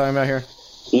that what we're talking about here?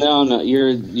 No,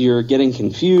 you're getting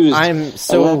confused. I'm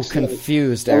so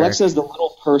confused, Eric. Alexa is the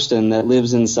little person that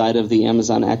lives inside of the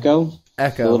Amazon Echo.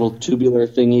 The little tubular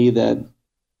thingy that...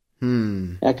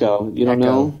 Echo. You don't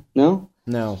know? No?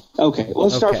 No. Okay,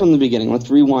 let's start from the beginning. Let's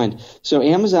rewind. So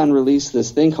Amazon released this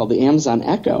thing called the Amazon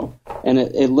Echo, and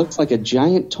it looks like a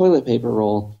giant toilet paper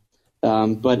roll,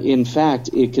 but in fact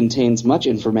it contains much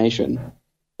information.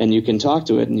 And you can talk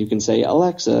to it, and you can say,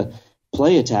 Alexa,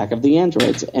 play Attack of the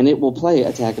Androids, and it will play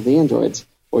Attack of the Androids.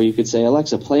 Or you could say,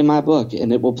 Alexa, play my book,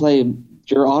 and it will play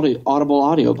your Audible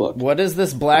audiobook. What is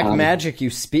this black magic you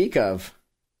speak of?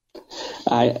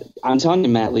 I'm telling you,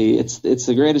 Matt Lee, it's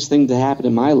the greatest thing to happen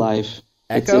in my life.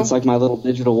 Echo? It's like my little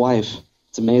digital wife.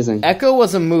 It's amazing. Echo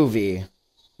was a movie,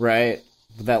 right?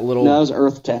 That little... No, it was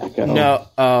Earth to Echo. No,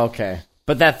 oh, okay.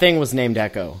 But that thing was named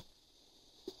Echo.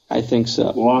 I think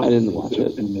so. I didn't watch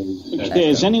it. Okay,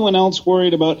 is anyone else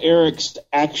worried about Eric's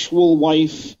actual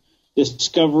wife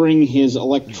discovering his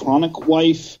electronic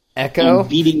wife Echo and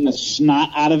beating the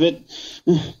snot out of it?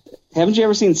 Haven't you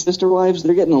ever seen Sister Wives?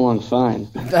 They're getting along fine.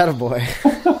 That boy.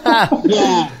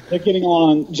 Yeah, they're getting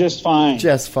along just fine.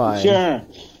 Just fine. Sure.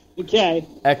 Okay.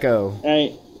 Echo.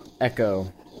 Right.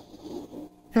 Echo.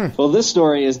 Well, this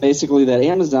story is basically that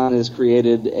Amazon has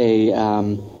created a,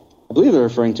 I believe they're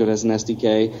referring to it as an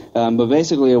SDK, but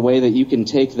basically a way that you can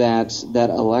take that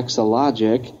Alexa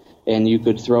logic and you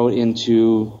could throw it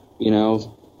into,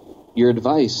 your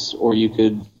device, or you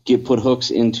could put hooks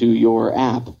into your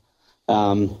app.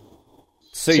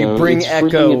 So you bring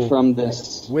Echo from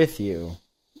this with you.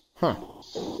 Huh.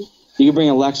 You can bring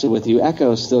Alexa with you.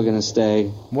 Echo is still going to stay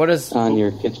on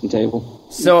your kitchen table.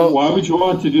 So why would you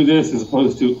want to do this as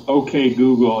opposed to OK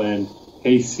Google and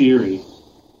Hey Siri?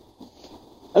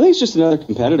 I think it's just another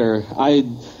competitor. I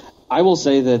will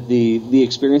say that the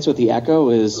experience with the Echo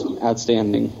is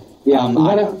outstanding. Yeah, from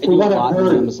what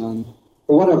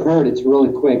I've heard, it's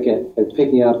really quick at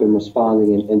picking up and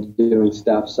responding and doing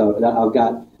stuff. So I've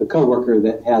got a coworker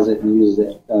that has it and uses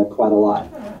it quite a lot.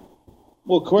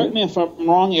 Well, correct me if I'm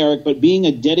wrong, Eric, but being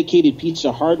a dedicated piece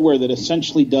of hardware that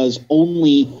essentially does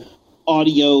only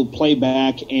audio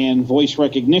playback and voice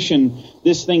recognition,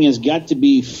 this thing has got to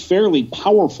be fairly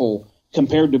powerful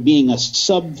compared to being a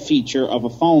sub-feature of a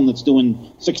phone that's doing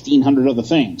 1,600 other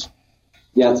things.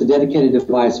 Yeah, it's a dedicated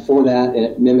device for that, and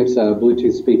it mimics a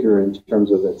Bluetooth speaker in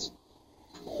terms of its,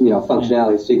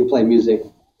 functionality. So you can play music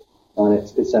on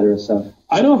it, et cetera. So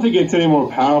I don't think it's any more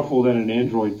powerful than an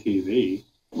Android TV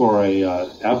or a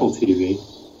Apple TV.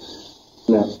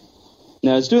 No.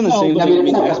 No, it's doing the same I thing.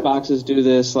 mean, Xboxes do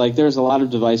this. Like, there's a lot of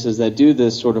devices that do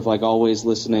this sort of like always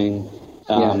listening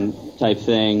type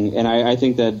thing. And I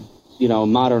think that,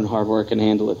 modern hardware can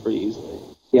handle it pretty easily.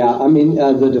 Yeah, I mean,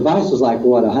 the device was like,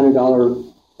 what,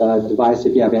 $100 device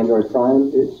if you have Android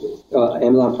Prime?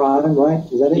 Amazon Prime, right?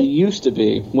 Is that It it? used to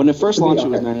be. When it first launched, it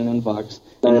was Okay. $99.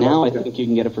 And now I think you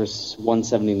can get it for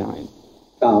 $179.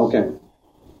 Oh, okay.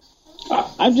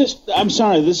 I'm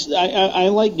sorry. I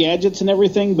like gadgets and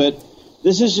everything, but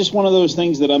this is just one of those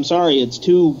things that I'm sorry. It's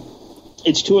too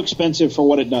expensive for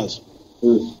what it does.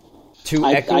 Too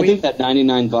I echoey? think that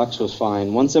 $99 was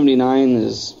fine. $179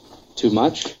 is too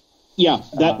much. Yeah,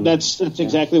 that's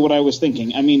exactly what I was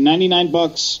thinking. I mean,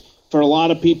 $99 for a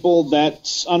lot of people,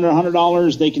 that's under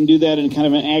 $100. They can do that in kind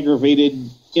of an aggravated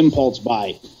impulse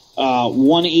buy.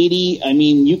 $180. I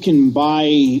mean, you can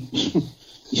buy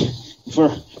for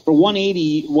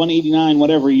 $180, $189,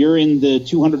 whatever. You're in the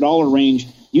 $200 range.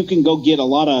 You can go get a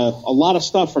lot of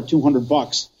stuff for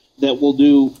 $200 that will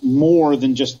do more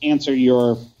than just answer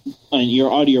your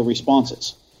audio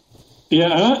responses.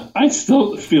 Yeah, I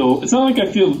still feel it's not like I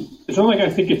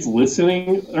think it's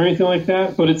listening or anything like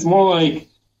that, but it's more like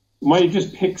might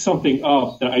just pick something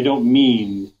up that I don't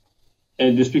mean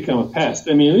and just become a pest.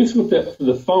 I mean, at least with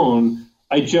the phone,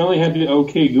 I generally have the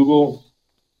OK Google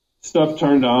stuff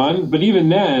turned on, but even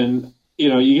then,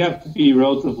 you have to be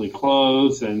relatively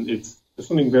close, and it's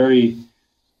something very.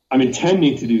 I'm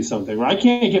intending to do something where I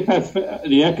can't get past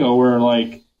the echo where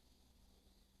like.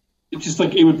 It's just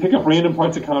like it would pick up random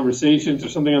parts of conversations or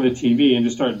something on the TV and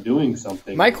just start doing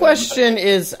something. My question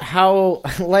is how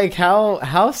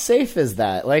safe is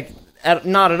that? Like,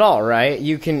 not at all, right?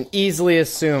 You can easily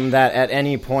assume that at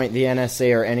any point the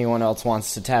NSA or anyone else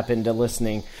wants to tap into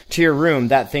listening to your room,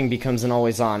 that thing becomes an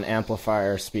always-on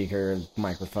amplifier, speaker,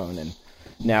 microphone, and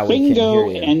now we can Bingo,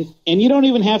 hear you. and you don't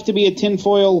even have to be a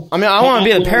tinfoil. I mean, I want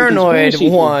to be the paranoid conspiracy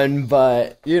one,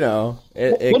 but, no,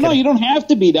 you don't have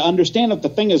to be to understand that the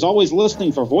thing is always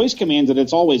listening for voice commands and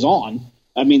it's always on.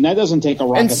 I mean, that doesn't take a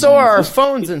rocket And so are our scientist.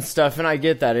 phones and stuff, and I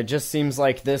get that. It just seems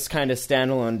like this kind of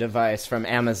standalone device from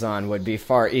Amazon would be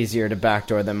far easier to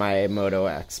backdoor than my Moto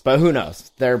X. But who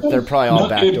knows? They're probably all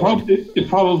backdoored. It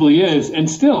probably is, and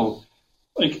still,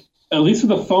 like at least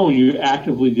with a phone, you're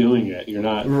actively doing it. You're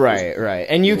not Right.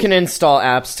 And you can install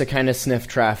apps to kind of sniff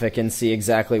traffic and see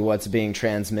exactly what's being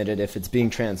transmitted, if it's being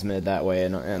transmitted that way,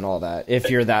 and all that, if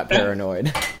you're that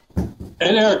paranoid.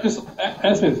 And Eric, just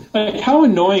ask me, like, how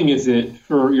annoying is it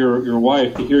for your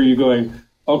wife to hear you going,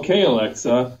 "Okay,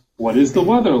 Alexa, what is the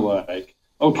weather like?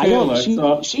 Okay,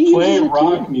 Alexa, she play uses it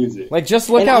rock too. music." Like, just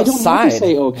look And I don't have outside. to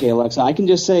say, "Okay, Alexa." I can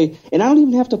just say, and I don't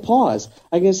even have to pause.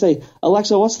 I can say,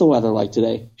 "Alexa, what's the weather like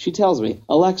today?" She tells me.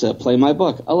 "Alexa, play my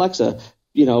book." Alexa,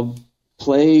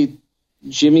 play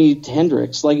Jimi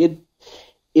Hendrix. Like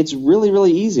it's really,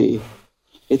 really easy.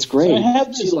 It's great. So I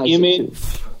have She this likes it image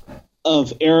too.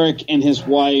 of Eric and his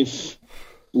wife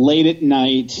late at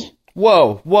night.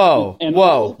 Whoa. And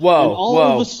all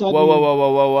of a sudden-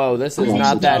 Whoa. This is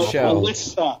not that show.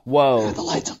 Alexa. Whoa. The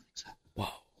lights on.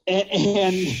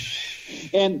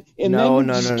 And then No. it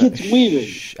just gets weird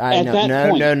at that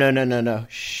point. No.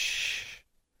 Shh.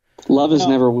 Love is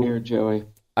never weird, Joey.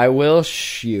 I will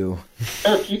shh you.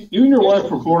 Eric, you and your wife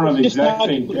were born on the Just exact not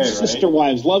same day, sister right?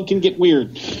 wives. Love can get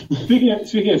weird. Speaking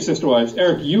of sister wives,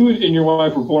 Eric, you and your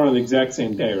wife were born on the exact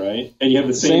same day, right? And you have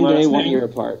the Same last day, name? 1 year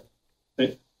apart.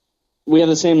 Hey. We have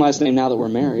the same last name now that we're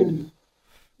married.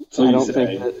 So I you don't say.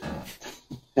 think that.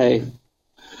 Hey,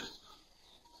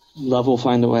 love will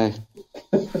find a way.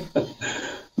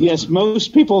 Yes,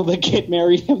 most people that get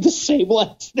married have the same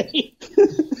last name.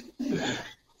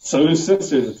 So do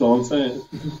sisters, that's all I'm saying.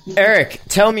 Eric,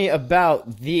 tell me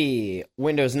about the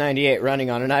Windows 98 running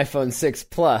on an iPhone 6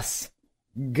 Plus.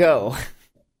 Go.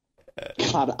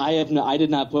 God, I did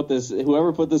not put this.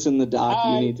 Whoever put this in the doc,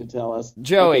 you need to tell us.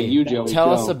 Joey, Okay, you, Joey, tell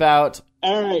go. us about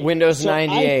All right. Windows so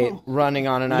 98 running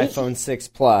on an iPhone 6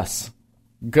 Plus.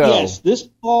 Go. Yes, this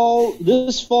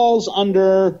falls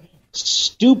under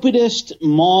stupidest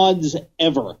mods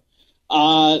ever.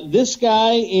 This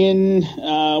guy in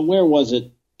where was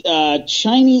it? On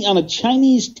a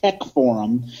Chinese tech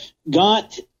forum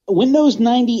got Windows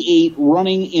 98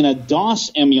 running in a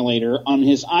DOS emulator on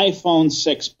his iPhone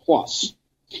 6 Plus.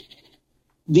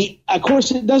 Of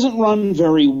course, it doesn't run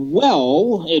very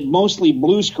well. It mostly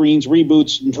blue screens,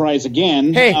 reboots, and tries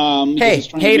again. Hey,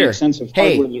 hater.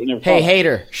 Hey,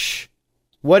 hater. Shh.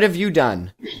 What have you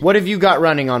done? What have you got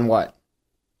running on what?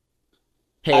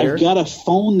 Hater. I've got a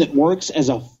phone that works as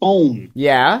a phone.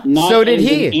 Yeah, not so did as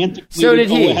he. An antiquated So did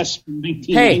he. OS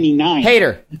 1999. Hey,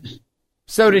 hater.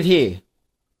 So did he.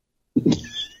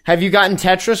 Have you gotten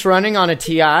Tetris running on a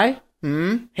TI?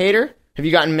 Hater? Have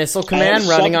you gotten Missile Command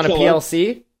running on a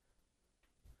PLC?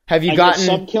 Have you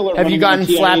gotten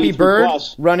Flappy Bird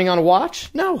running on a watch?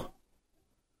 No.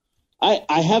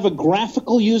 I have a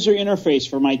graphical user interface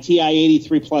for my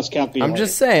TI-83 Plus calculator. I'm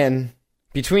just saying,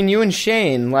 between you and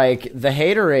Shane, like, the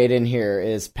haterade in here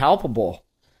is palpable.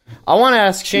 I want to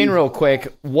ask Shane real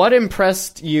quick, what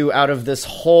impressed you out of this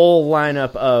whole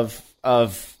lineup of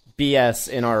BS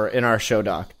in our show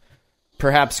doc?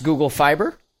 Perhaps Google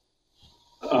Fiber?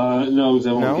 No, because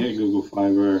I won't get Google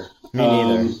Fiber.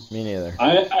 Me neither.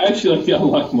 I actually like the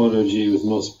Unlock Moto G was the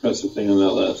most impressive thing on that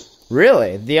list.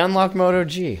 Really? The Unlock Moto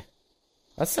G?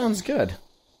 That sounds good.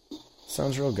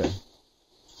 Sounds real good.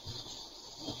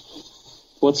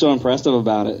 What's so impressive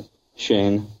about it,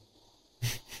 Shane?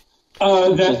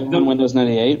 That the Windows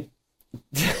 98?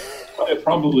 It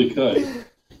probably could.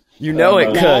 You know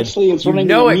it could. Actually, it's running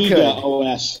the Amiga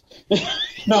OS.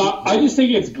 No, I just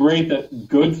think it's great that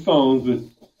good phones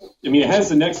with... I mean, it has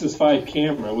the Nexus 5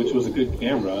 camera, which was a good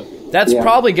camera. That's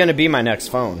probably going to be my next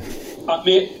phone. I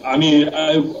think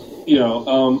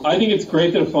it's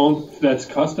great that a phone that's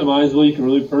customizable, you can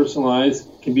really personalize,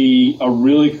 can be a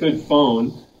really good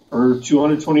phone for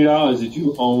 $220 that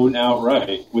you own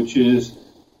outright, which is,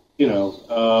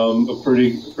 a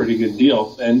pretty good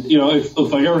deal. And,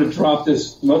 if I were to drop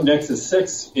this Nexus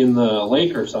 6 in the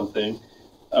lake or something,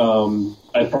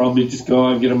 I'd probably just go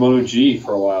and get a Moto G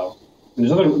for a while. And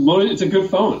it's a good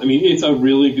phone. I mean, it's a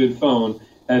really good phone.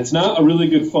 And it's not a really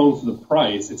good phone for the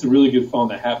price. It's a really good phone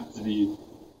that happens to be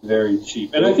very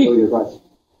cheap. And I think,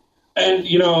 and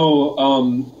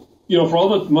for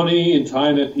all the money and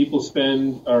time that people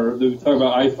spend, or they talk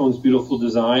about iPhone's beautiful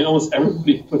design, almost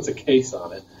everybody puts a case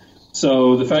on it.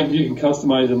 So the fact that you can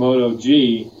customize a Moto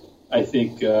G, I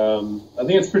think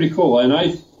it's pretty cool. And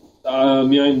I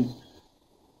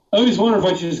always wonder if I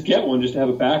should just get one just to have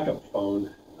a backup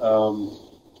phone. No,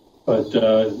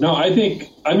 I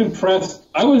think I'm impressed.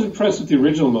 I was impressed with the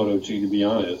original Moto G, to be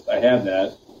honest. I had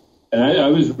that. And I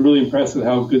was really impressed with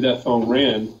how good that phone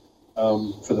ran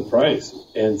for the price.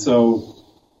 And so,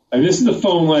 this is the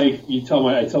phone I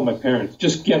tell my parents,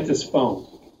 just get this phone.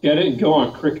 Get it and go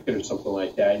on Cricket or something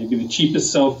like that. It'd be the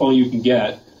cheapest cell phone you can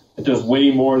get. It does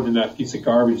way more than that piece of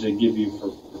garbage they give you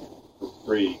for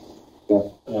free.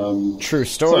 True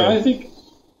story. So I think.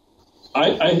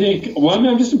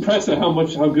 I'm just impressed at how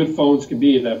good phones can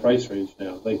be at that price range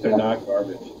now. Like, they're not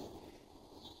garbage.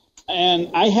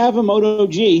 And I have a Moto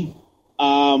G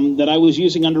that I was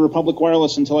using under Republic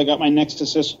Wireless until I got my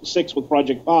Nexus 6 with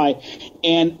Project Pi.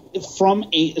 And from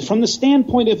the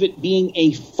standpoint of it being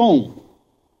a phone,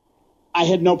 I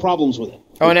had no problems with it.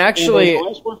 Oh, and actually,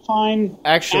 apps work fine.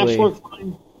 Apps work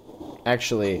fine.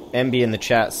 Actually, MB in the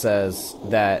chat says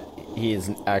that he has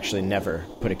actually never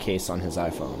put a case on his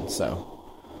iPhone. So,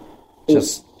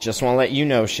 just want to let you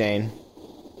know, Shane.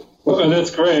 Well,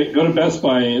 that's great. Go to Best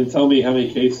Buy and tell me how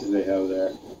many cases they have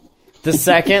there. The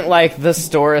second, the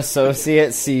store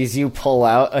associate sees you pull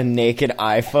out a naked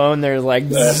iPhone, they're like,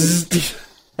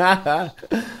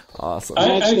 awesome.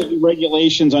 That's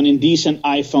regulations on indecent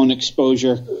iPhone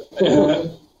exposure. Put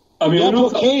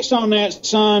a case on that,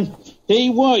 son. Tell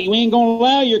you what, you ain't gonna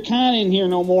allow your kind in here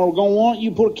no more. We're gonna want you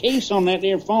to put a case on that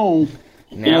there phone.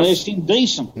 Now it's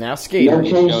indecent. Now, Skater.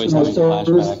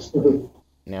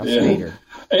 Now, Skater.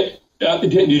 Hey,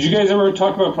 did you guys ever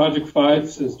talk about Project 5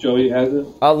 since Joey has it?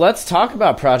 Let's talk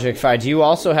about Project 5. Do you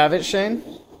also have it, Shane?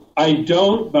 I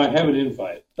don't, but I have an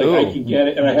invite. I can get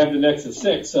it, and I have the Nexus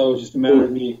 6, so it's just a matter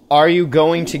of me. Are you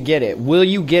going to get it? Will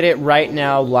you get it right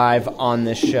now live on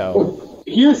this show?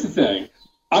 Here's the thing.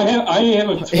 I have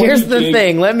a 20 Here's the gig.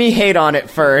 thing. Let me hate on it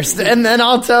first, and then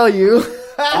I'll tell you.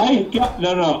 I got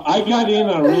in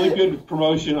on a really good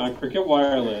promotion on Cricket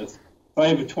Wireless. I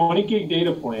have a 20 gig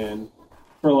data plan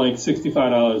for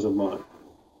 $65 a month,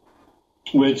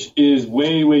 which is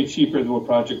way, way cheaper than what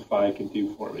Project Fi can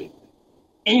do for me.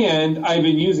 And I've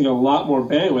been using a lot more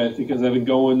bandwidth because I've been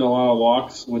going a lot of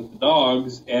walks with the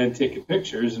dogs and taking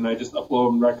pictures, and I just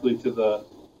upload them directly to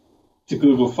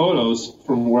Google Photos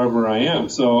from wherever I am.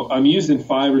 So I'm using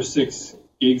 5 or 6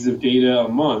 gigs of data a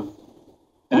month.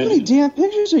 How many damn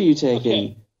pictures are you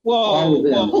taking?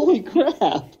 Whoa, holy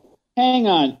crap. Hang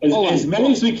on. As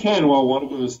many as we can while one of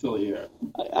them is still here.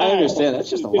 I understand. That's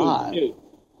just a lot. Dude,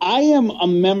 I am a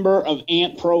member of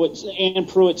Ann Pruitt's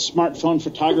Smartphone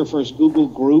Photographers Google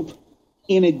group,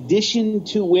 in addition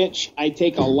to which I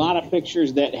take a lot of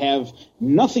pictures that have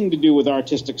nothing to do with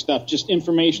artistic stuff, just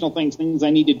informational things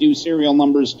I need to do, serial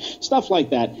numbers, stuff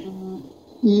like that.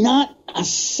 Not a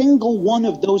single one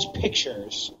of those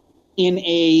pictures in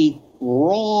a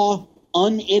raw,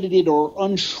 unedited, or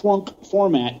unshrunk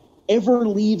format ever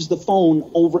leaves the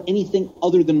phone over anything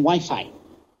other than Wi-Fi.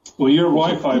 Well, your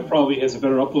Wi-Fi probably has a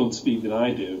better upload speed than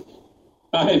I do.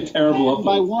 I have terrible upload.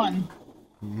 By one.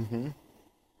 Mm-hmm.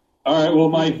 All right, well,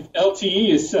 my LTE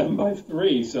is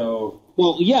 7x3, so...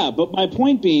 Well, yeah, but my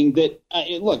point being that,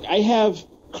 look, I have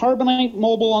Carbonite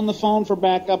Mobile on the phone for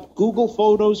backup, Google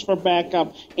Photos for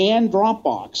backup, and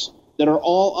Dropbox that are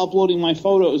all uploading my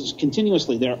photos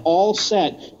continuously. They're all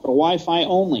set for Wi-Fi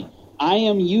only. I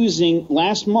am using,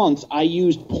 last month, I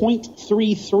used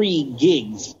 0.33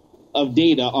 gigs of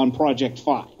data on Project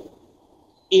Fi.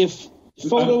 If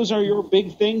photos are your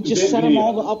big thing, just set them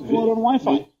all to upload on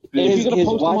Wi-Fi. His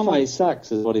Wi-Fi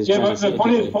sucks, is what he's trying to say. Yeah,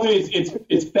 but the point is,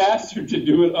 it's faster to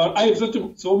do it. I have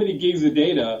so many gigs of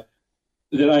data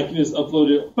that I can just upload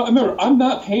it. But remember, I'm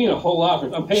not paying a whole lot for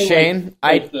it. I'm paying Shane,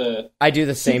 I do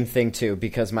the same thing too,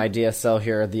 because my DSL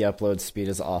here, the upload speed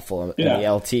is awful, and the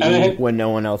LTE, when no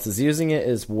one else is using it,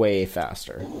 is way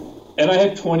faster. And I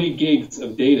have 20 gigs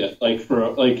of data.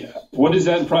 What is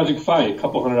that in Project Fi? A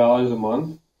couple $100 a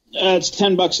month? It's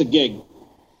 $10 a gig.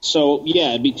 So,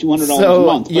 yeah, it'd be $200 a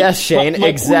month. But, yes, Shane,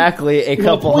 exactly a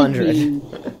couple hundred.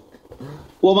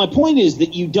 Well, my point is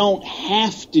that you don't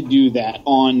have to do that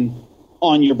on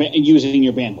your using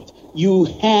your bandwidth. You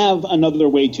have another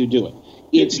way to do it.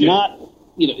 It's not,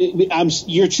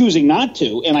 you're choosing not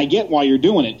to, and I get why you're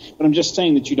doing it, but I'm just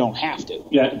saying that you don't have to.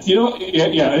 Yeah,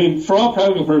 I mean, for all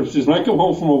practical purposes, when I come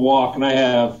home from a walk and I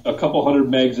have a couple hundred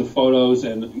megs of photos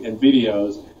and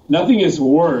videos, nothing is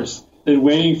worse than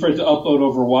waiting for it to upload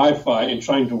over Wi-Fi and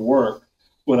trying to work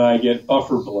when I get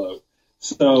buffer bloat.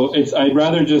 So I'd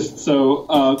rather just,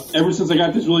 ever since I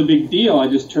got this really big deal, I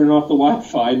just turn off the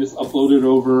Wi-Fi and just upload it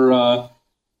over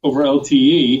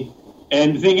LTE.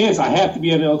 And the thing is, I have to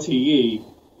be on LTE.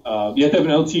 You have to have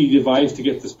an LTE device to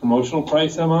get this promotional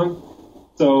price I'm on.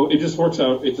 So it just works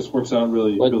out. It just works out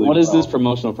really well. What is this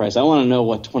promotional price? I want to know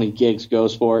what 20 gigs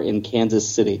goes for in Kansas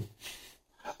City.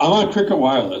 I'm on Cricket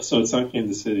Wireless, so it's not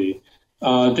Kansas City.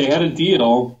 They had a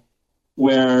deal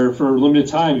where for a limited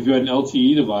time, if you had an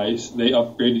LTE device, they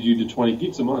upgraded you to 20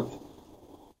 gigs a month.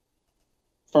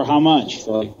 For how much?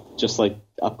 So just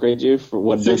upgrade you for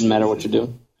what? Doesn't matter what you're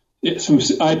doing.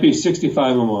 I pay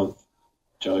 $65 a month,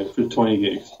 Joey, for 20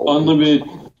 gigs,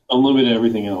 unlimited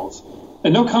everything else,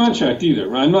 and no contract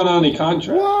either. I'm not on any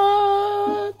contract.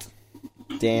 What?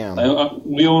 Damn.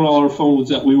 We own all our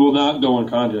phones. We will not go on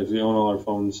contract. We own all our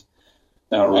phones.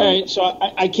 All right, so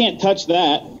I can't touch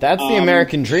that. That's the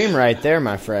American dream right there,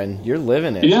 my friend. You're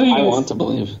living it. I want to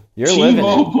believe. You're living it.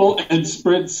 T-Mobile and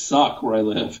Sprint suck where I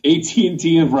live.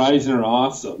 AT&T and Verizon are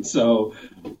awesome. So,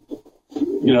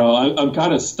 I'm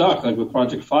kind of stuck with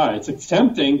Project Fi. It's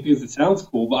tempting because it sounds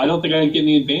cool, but I don't think I get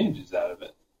any advantages out of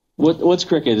it. What's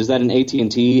Cricket? Is that an AT&T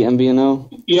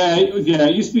MVNO? Yeah.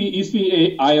 It used to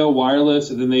be IO Wireless,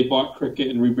 and then they bought Cricket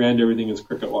and rebranded everything as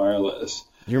Cricket Wireless.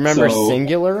 You remember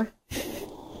Singular?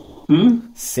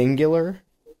 Singular?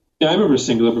 Yeah, I remember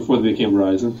Singular before they became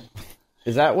Verizon.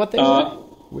 Is that what they were?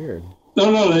 Weird.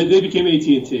 No, they became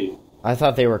AT&T. I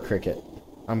thought they were Cricket.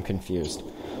 I'm confused.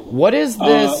 What is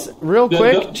this, real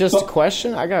quick, just a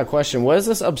question? I got a question. What is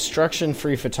this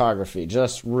obstruction-free photography?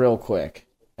 Just real quick.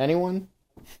 Anyone?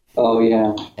 Oh,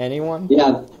 yeah. Anyone?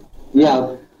 Yeah.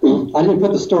 I didn't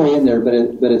put the story in there, but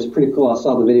it's pretty cool. I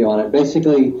saw the video on it.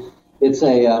 Basically, it's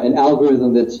an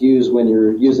algorithm that's used when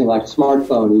you're using a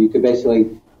smartphone. You could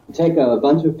basically take a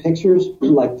bunch of pictures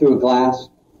through a glass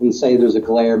and say there's a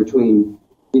glare between,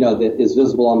 that is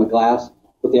visible on the glass.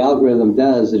 What the algorithm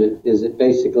does is it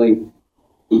basically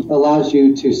allows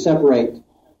you to separate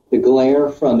the glare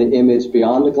from the image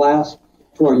beyond the glass,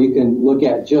 to where you can look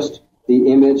at just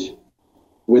the image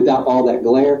without all that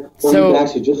glare, or you can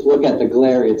actually just look at the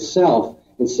glare itself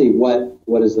and see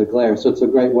what is the glare. So it's a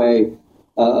great way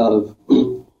of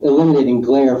eliminating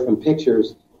glare from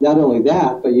pictures. Not only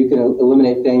that, but you can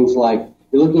eliminate things like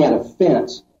you're looking at a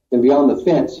fence, and beyond the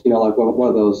fence, like one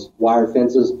of those wire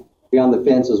fences, beyond the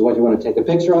fence is what you want to take a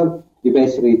picture of. You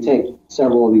basically take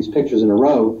several of these pictures in a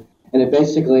row, and it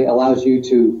basically allows you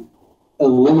to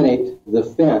eliminate the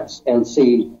fence and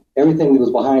see everything that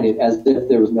was behind it as if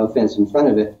there was no fence in front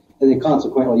of it. And then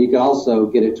consequently, you can also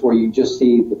get it to where you just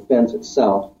see the fence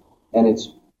itself, and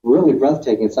it's really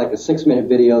breathtaking. It's like a 6-minute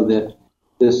video that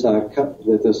this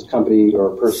company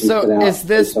or person put out.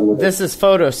 So this is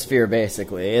Photosphere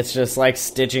basically? It's just like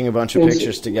stitching a bunch of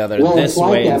pictures together this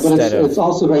like way that, instead but it's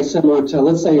also very similar to,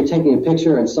 let's say you're taking a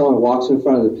picture and someone walks in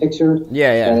front of the picture.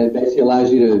 Yeah. And it basically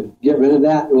allows you to get rid of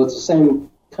that. Well, it's the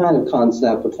same kind of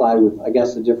concept applied with, I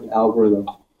guess, a different algorithm,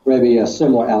 maybe a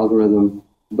similar algorithm,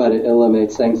 but it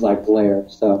eliminates things like glare.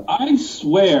 So I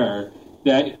swear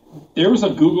that there was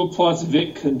a Google Plus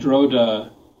Vic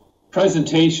Condrota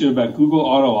presentation about Google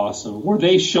Auto Awesome where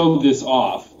they showed this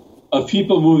off of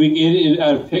people moving in and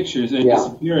out of pictures and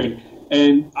disappearing.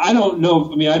 And I don't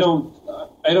know. I mean, I don't.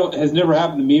 Has never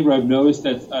happened to me where I've noticed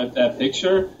that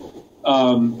picture.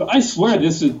 But I swear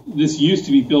this used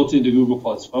to be built into Google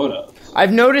Plus Photos.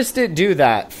 I've noticed it do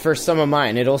that for some of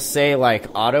mine. It'll say like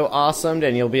auto awesomed,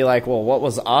 and you'll be like, "Well, what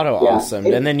was auto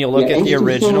awesomed?" And then you'll look at the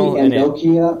original and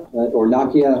Nokia or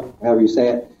Nokia, however you say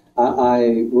it.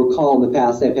 I recall in the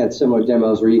past they've had similar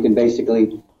demos where you can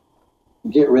basically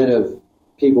get rid of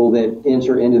people that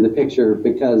enter into the picture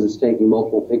because it's taking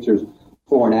multiple pictures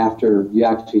before and after you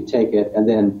actually take it, and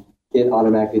then it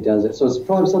automatically does it. So it's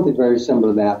probably something very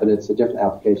similar to that, but it's a different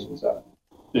application. So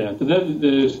yeah, but that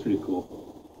is pretty cool.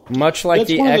 Much like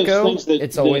That's the one of those Echo, things that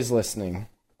it's always listening.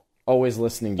 Always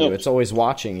listening to you. It's always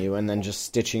watching you and then just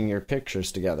stitching your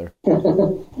pictures together.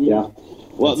 Yeah.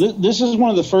 Well, this is one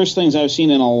of the first things I've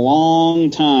seen in a long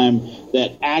time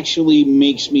that actually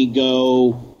makes me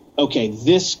go, okay,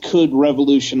 this could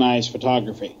revolutionize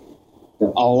photography. Yeah.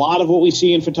 A lot of what we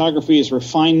see in photography is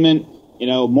refinement,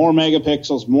 more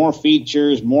megapixels, more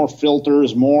features, more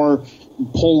filters, more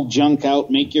pull junk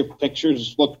out, make your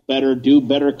pictures look better, do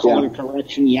better color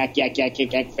correction, yak,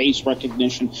 face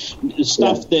recognition,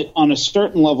 stuff that on a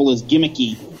certain level is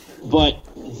gimmicky. But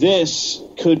this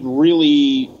could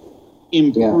really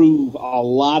improve a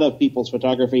lot of people's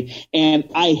photography. And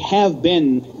I have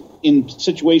been in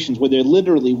situations where there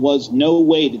literally was no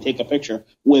way to take a picture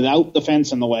without the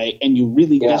fence in the way, and you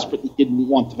really desperately didn't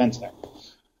want the fence there.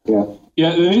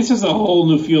 Yeah, I mean, this is a whole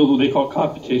new field what they call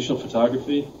computational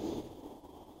photography.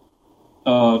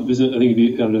 I think it'd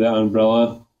be under that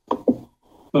umbrella.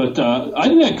 But I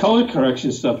think that color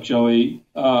correction stuff, Joey,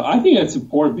 I think that's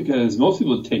important because most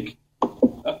people take.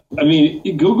 I mean,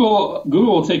 Google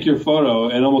will take your photo,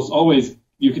 and almost always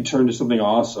you can turn to something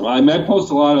awesome. I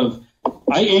post a lot of.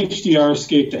 I HDR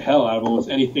escape to hell out of almost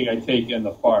anything I take in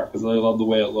the park because I love the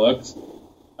way it looks.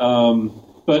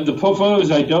 But the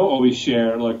photos I don't always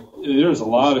share, there's a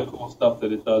lot of cool stuff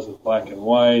that it does with black and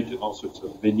white and all sorts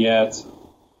of vignettes,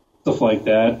 stuff like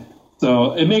that.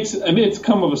 So it's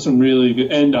come up with some really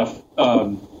good, and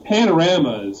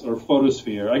panoramas or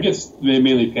photosphere, I guess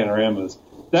mainly panoramas.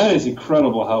 That is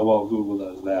incredible how well Google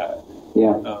does that.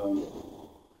 Yeah.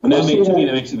 And that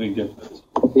makes a big difference.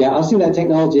 Yeah, I've seen that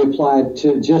technology applied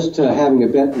to having a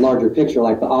bit larger picture,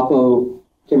 like the Oppo,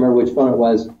 can't remember which phone it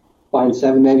was, Find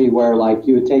 7 maybe, where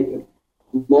you would take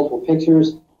multiple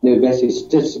pictures and it would basically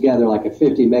stitch together like a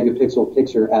 50 megapixel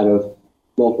picture out of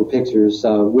multiple pictures,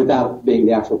 so without being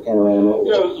the actual panorama.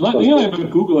 The only thing about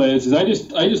Google is I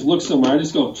just look somewhere, I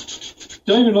just go,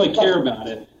 don't even really care about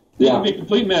it. They can be a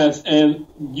complete mess, and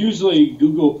usually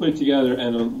Google put it together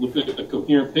and look at a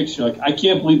coherent picture. I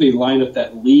can't believe they lined up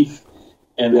that leaf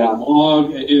and that log.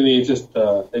 I mean, it's just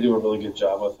they do a really good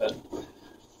job with it.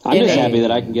 I'm just happy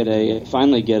that I can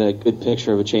finally get a good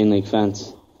picture of a chain link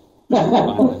fence.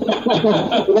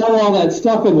 Without all that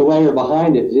stuff in the way or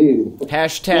behind it, geez.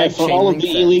 Hashtag for all of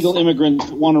the illegal immigrants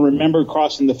who want to remember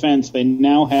crossing the fence, they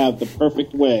now have the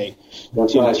perfect way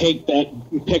to take that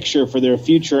picture for their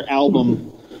future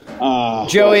album.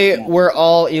 Joey, we're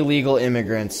all illegal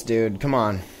immigrants, dude. Come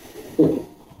on. All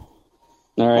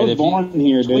right, I was born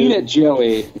here, tweet dude. at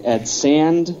Joey at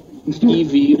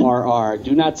SandPVRR.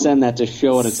 Do not send that to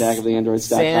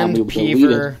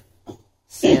show@attackoftheandroids.com.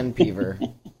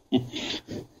 Sandpever.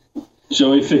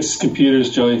 Joey fixes computers.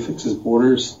 Joey fixes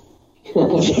borders.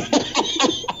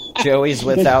 Joey's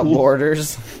without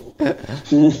borders.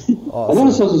 Awesome. I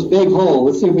noticed there was this big hole.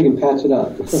 Let's see if we can patch it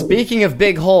up. Speaking of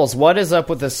big holes, what is up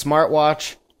with the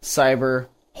smartwatch cyber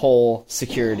hole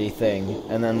security thing?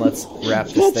 And then let's wrap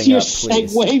this thing up, please.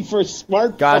 That's your segue for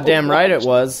smart. Goddamn right it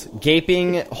was.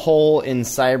 Gaping hole in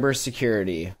cyber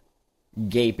security.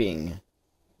 Gaping.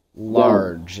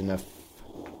 Large enough.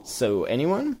 So,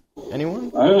 anyone? I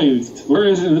don't even... Where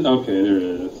is it? Okay, there it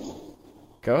is.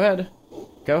 Go ahead.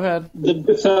 The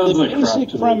basic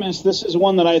premise, this is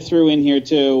one that I threw in here,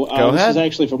 too. Go ahead. This is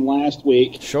actually from last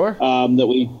week. Sure. That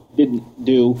we didn't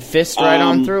do. Fist right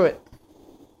on through it.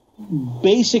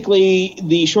 basically,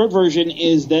 the short version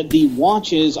is that the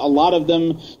watches, a lot of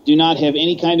them do not have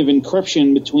any kind of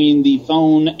encryption between the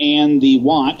phone and the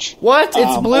watch. What? It's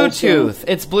Bluetooth. Also,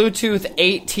 It's Bluetooth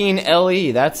 18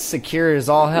 LE. That's secure as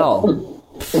all hell.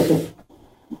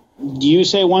 You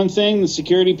say one thing, the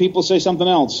security people say something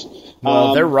else.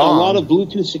 Well, they're wrong. A lot of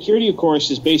Bluetooth security, of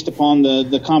course, is based upon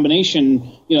the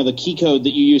combination, the key code that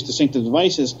you use to sync the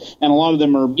devices, and a lot of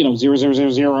them are,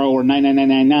 0000 or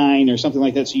 99999 or something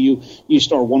like that. So you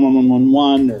store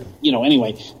 11111 or,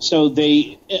 anyway. So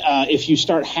they, if you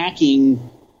start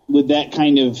hacking with that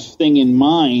kind of thing in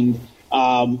mind,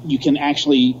 you can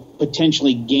actually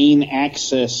potentially gain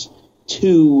access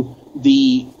to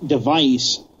the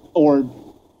device, or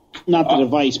not the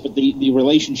device, but the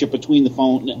relationship between the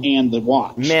phone and the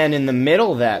watch. Man, in the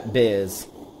middle of that biz,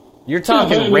 you're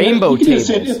talking rainbow tables.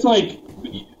 It's like,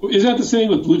 is that the same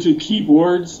with Bluetooth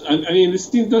keyboards? I mean, this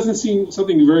doesn't seem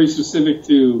something very specific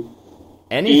to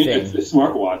anything.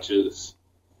 Smartwatches.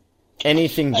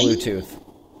 Anything Bluetooth.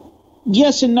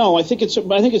 Yes and no. I think it's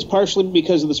partially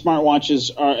because of the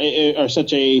smartwatches are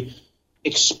such a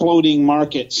exploding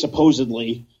market,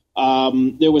 supposedly.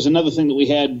 There was another thing that we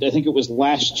had, I think it was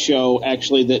last show,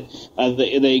 actually, that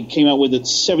they came out with that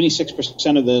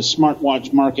 76% of the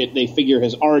smartwatch market, they figure,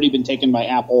 has already been taken by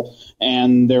Apple,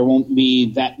 and there won't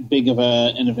be that big of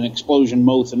an explosion in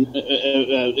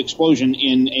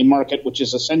a market which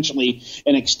is essentially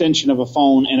an extension of a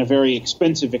phone, and a very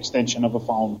expensive extension of a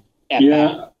phone at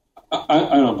that.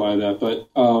 I don't buy that, but...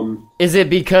 Is it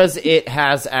because it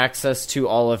has access to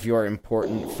all of your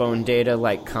important phone data,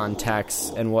 like contacts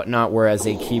and whatnot, whereas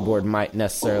a keyboard might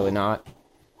necessarily not?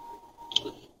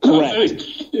 Correct.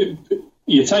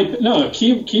 You type... No,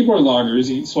 keyboard loggers,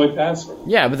 you swipe password.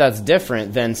 Yeah, but that's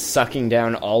different than sucking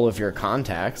down all of your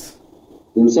contacts.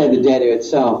 Inside the data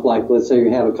itself, like let's say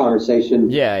you have a conversation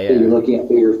that you're looking at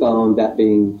through your phone, that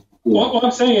being... What I'm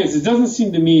saying is, it doesn't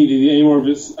seem to me to be any more of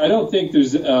a... I don't think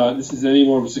this is any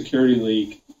more of a security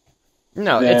leak.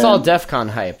 No, it's all DEF CON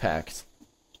hype hacks.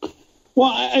 Well,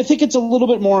 I think it's a little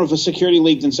bit more of a security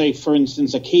leak than, say, for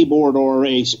instance, a keyboard or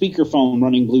a speakerphone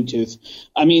running Bluetooth.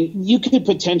 I mean, you could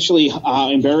potentially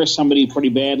embarrass somebody pretty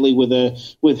badly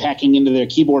with hacking into their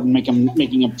keyboard and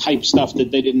making them type stuff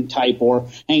that they didn't type, or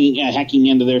hacking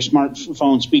into their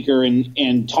smartphone speaker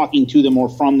and talking to them or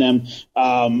from them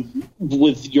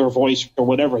with your voice or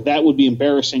whatever. That would be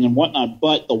embarrassing and whatnot.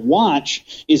 But the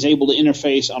watch is able to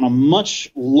interface on a much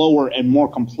lower and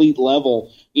more complete level,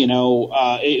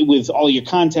 with all your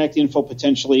contact info,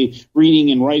 potentially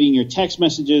reading and writing your text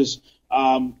messages.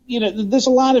 There's a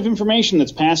lot of information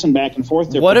that's passing back and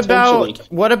forth there. What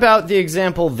about the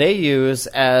example they use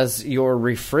as your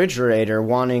refrigerator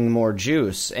wanting more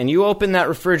juice? And you open that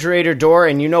refrigerator door,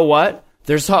 and you know what?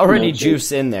 There's already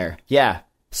juice in there. Yeah.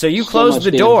 So you close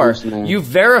the door, you've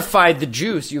verified the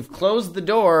juice, you've closed the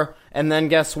door, and then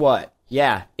guess what?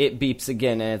 Yeah, it beeps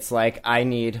again, and it's like, I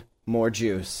need more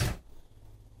juice.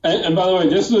 And by the way,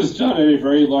 this was done at a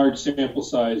very large sample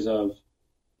size of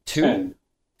 10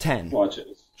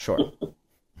 watches. Sure.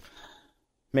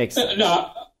 Makes sense.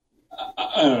 No,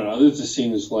 I don't know. This just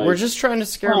seems like... We're just trying to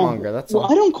scaremonger, that's all.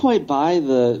 I don't quite buy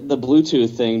the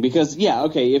Bluetooth thing, because,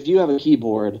 if you have a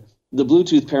keyboard, the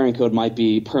Bluetooth pairing code might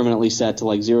be permanently set to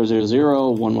like 000,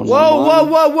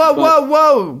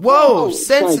 1111. Whoa!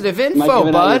 Sensitive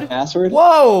info, bud. Password?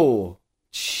 Whoa!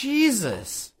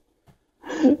 Jesus.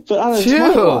 But on a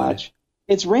smartwatch,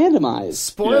 it's randomized.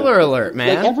 Spoiler alert,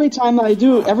 man. Like every time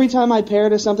I pair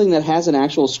to something that has an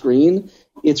actual screen,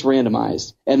 it's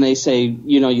randomized. And they say,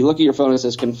 you look at your phone and it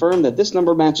says, confirm that this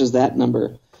number matches that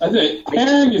number. I think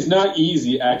pairing is not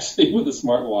easy, actually, with a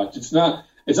smartwatch. It's not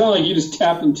like you just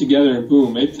tap them together and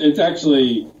boom. It's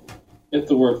actually, you have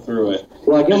to work through it.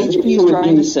 Well, I guess HP's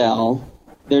trying to sell.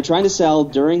 They're trying to sell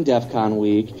during DEF CON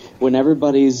week when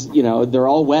everybody's, they're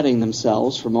all wetting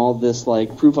themselves from all this,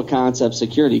 like, proof of concept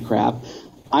security crap.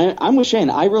 I'm with Shane.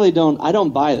 I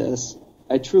don't buy this.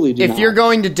 I truly do not. If you're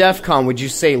going to DEF CON, would you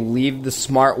say leave the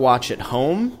smartwatch at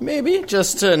home, maybe?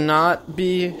 Just to not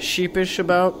be sheepish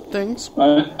about things?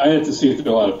 I had to see if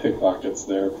there are a lot of pickpockets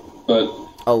there. But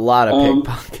a lot of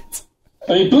pickpockets.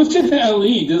 I mean, Bluetooth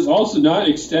LE does also not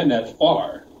extend that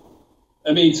far.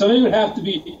 I mean, somebody would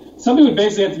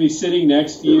basically have to be sitting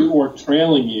next to you or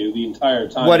trailing you the entire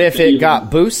time. What if it got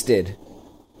boosted?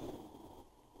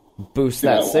 Boost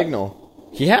that signal.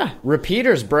 Yeah,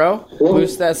 repeaters, bro.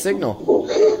 Boost that signal.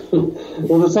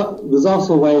 Well, there's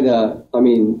also a way to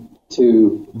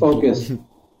focus.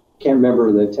 Can't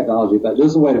remember the technology, but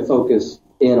there's a way to focus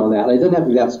in on that. It doesn't have to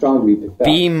be that strong to be picked up.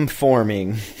 Beam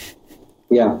forming.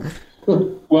 Yeah.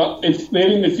 Well, it's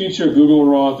maybe in the future Google will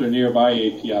roll out their Nearby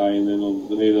API, and then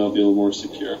maybe they'll be a little more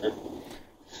secure.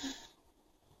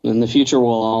 In the future,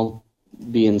 we'll all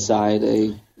be inside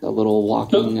a little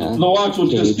walking. The watch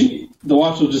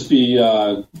will just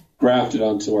be grafted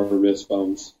onto our wrist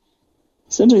bones.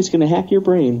 Somebody's going to hack your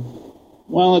brain.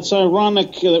 Well, it's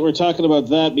ironic that we're talking about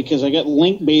that because I got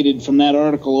link baited from that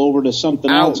article over to something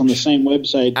else on the same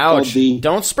website. Ouch.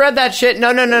 Don't spread that shit. No.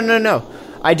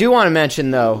 I do want to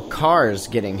mention, though, cars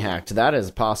getting hacked. That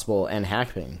is possible and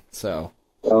hacking. So.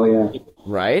 Oh, yeah.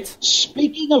 Right?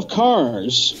 Speaking of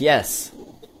cars. Yes,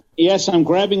 I'm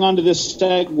grabbing onto this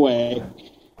segue.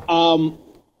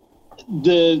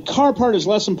 The car part is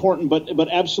less important, but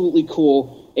absolutely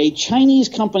cool. A Chinese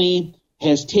company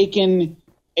has taken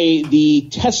the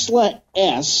Tesla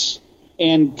S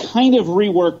and kind of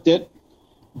reworked it,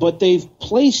 but they've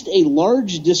placed a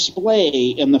large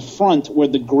display in the front where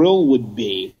the grille would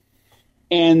be,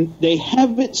 and they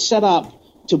have it set up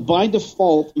to, by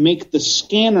default, make the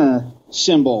scanner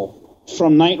symbol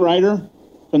from Knight Rider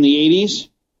from the 80s,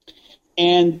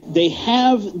 and they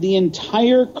have the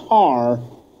entire car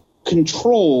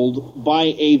controlled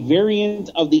by a variant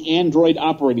of the Android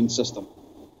operating system.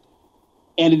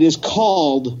 And it is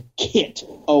called Kit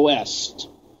OS.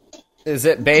 Is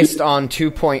it based on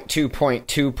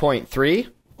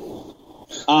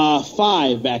 2.2.2.3?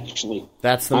 5, actually.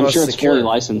 That's the I'm most sure it's secure. fully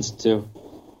licensed, too.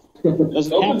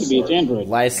 Doesn't have to be, it's Android.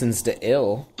 Licensed to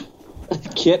ill.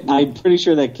 Kit, I'm pretty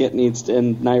sure that Kit needs to,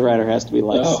 and Knight Rider has to be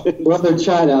licensed. Well, they're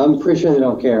China. I'm pretty sure they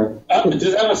don't care. Does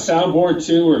it have a soundboard,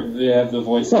 too, or do they have the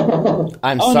voice?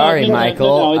 I'm sorry,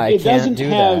 Michael. I can't do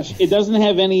that. It doesn't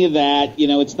have any of that. You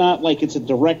know, it's not like it's a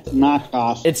direct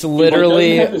knockoff. It's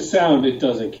literally If it doesn't have the sound, it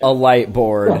doesn't a count. light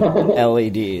board,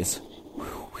 LEDs.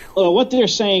 What they're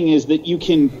saying is that you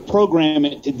can program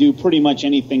it to do pretty much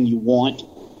anything you want,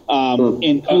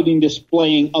 including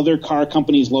displaying other car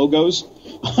companies' logos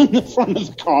on the front of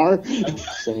the car.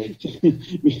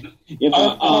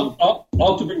 I'll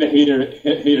have to bring the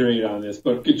haterade on this,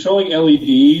 but controlling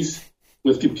LEDs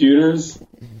with computers...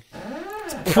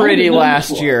 Pretty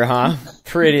last year, huh?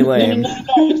 Pretty lame.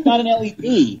 No, it's not an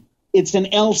LED. It's an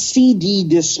LCD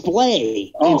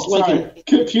display. It's like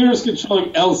computers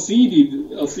controlling LCD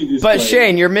displays. But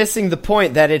Shane, you're missing the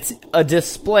point that it's a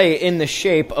display in the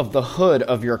shape of the hood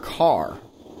of your car.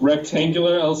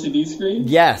 Rectangular LCD screen?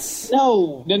 Yes.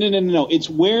 No. It's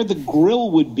where the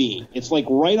grill would be. It's like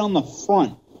right on the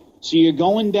front. So you're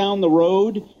going down the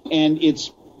road, and it's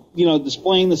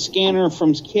displaying the scanner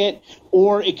from Kit,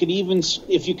 or it could even,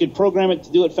 if you could program it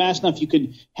to do it fast enough, you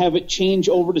could have it change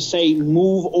over to say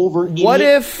move over and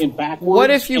backwards. What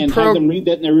if you have them read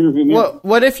that in their rearview mirror?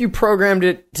 What if you programmed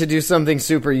it to do something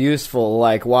super useful,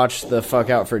 like watch the fuck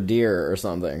out for deer or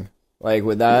something? Like,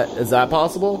 is that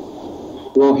possible?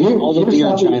 Well, All the deer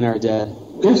in China are dead.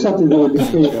 Here's something that would be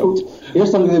pretty cool.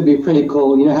 Here's something that would be pretty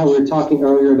cool. You know how we were talking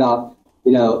earlier about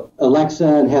Alexa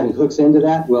and having hooks into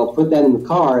that? Well, put that in the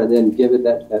car and then give it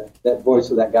that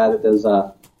voice of that guy that does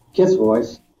Kit's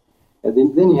voice,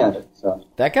 and then you have it. So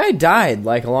that guy died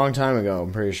like a long time ago,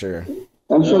 I'm pretty sure.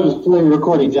 I'm sure there's plenty of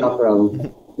recordings out there of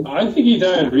him. I think he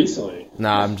died recently.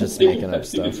 Nah, I'm just making up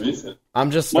stuff.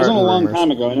 I'm just It wasn't starting a long rumors.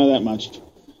 time ago, I know that much.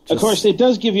 Of course, it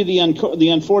does give you the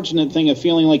unfortunate thing of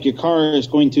feeling like your car is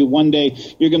going to, one day,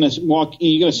 you're going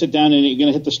to sit down and you're going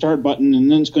to hit the start button,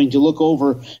 and then it's going to look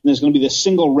over, and there's going to be this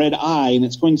single red eye, and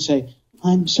it's going to say,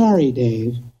 "I'm sorry,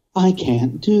 Dave, I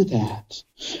can't do that."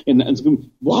 And it's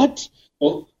going, what?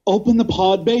 Well, open the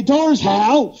pod bay doors,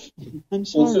 Hal! I'm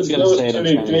sorry.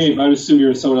 Dave, I would assume you're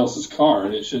in someone else's car,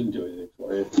 and it shouldn't do anything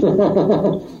for you.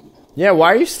 Yeah,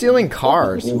 why are you stealing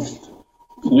cars?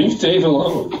 Leave Dave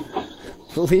alone.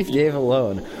 Leave Dave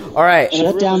alone. All right.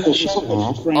 Shut down the show.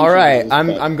 All right,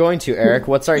 I'm going to, Eric.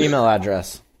 What's our email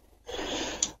address?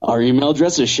 Our email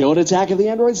address is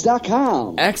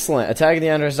show@attackoftheandroids.com. Excellent.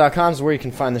 Attackoftheandroids.com is where you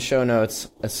can find the show notes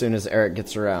as soon as Eric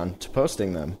gets around to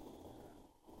posting them.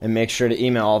 And make sure to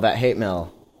email all that hate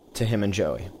mail to him and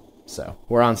Joey. So,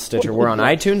 we're on Stitcher. We're on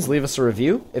iTunes. Leave us a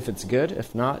review if it's good.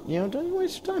 If not, don't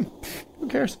waste your time. Who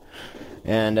cares?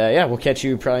 And, we'll catch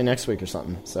you probably next week or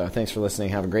something. So, thanks for listening.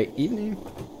 Have a great evening.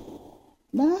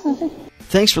 Bye.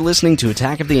 Thanks for listening to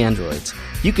Attack of the Androids.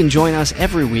 You can join us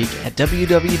every week at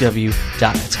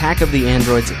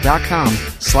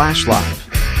www.attackoftheandroids.com/live.